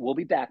Warriors will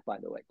be back, by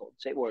the way. Golden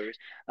State Warriors.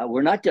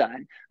 We're not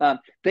done.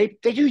 They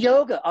do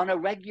yoga on a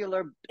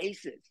regular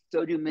basis.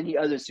 So do many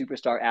other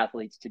superstar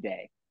athletes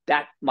today.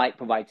 That might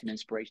provide some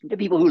inspiration to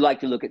people who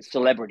like to look at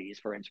celebrities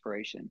for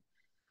inspiration.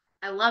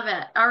 I love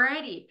it. All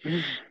righty.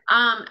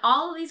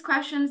 All of these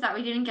questions that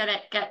we didn't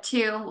get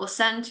to, we'll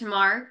send to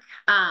Mark.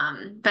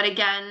 But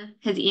again,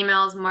 his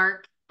email is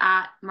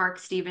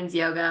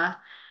mark@markstevensyoga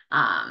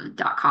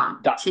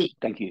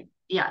Thank you.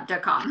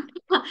 .com.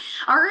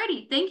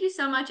 Alrighty. Thank you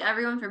so much,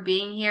 everyone, for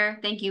being here.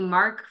 Thank you,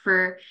 Mark,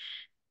 for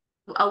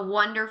a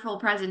wonderful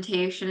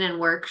presentation and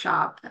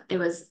workshop. It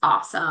was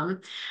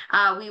awesome.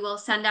 We will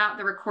send out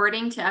the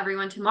recording to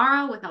everyone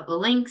tomorrow with all the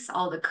links,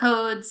 all the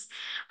codes,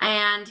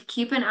 and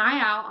keep an eye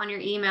out on your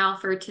email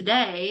for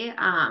today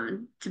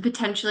to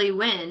potentially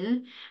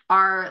win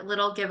our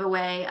little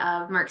giveaway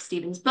of Mark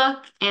Stevens'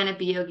 book and a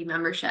beYogi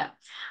membership.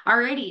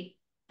 Alrighty.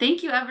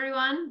 Thank you,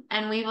 everyone,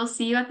 and we will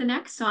see you at the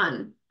next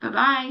one.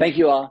 Bye-bye. Thank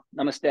you all.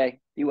 Namaste.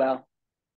 Be well.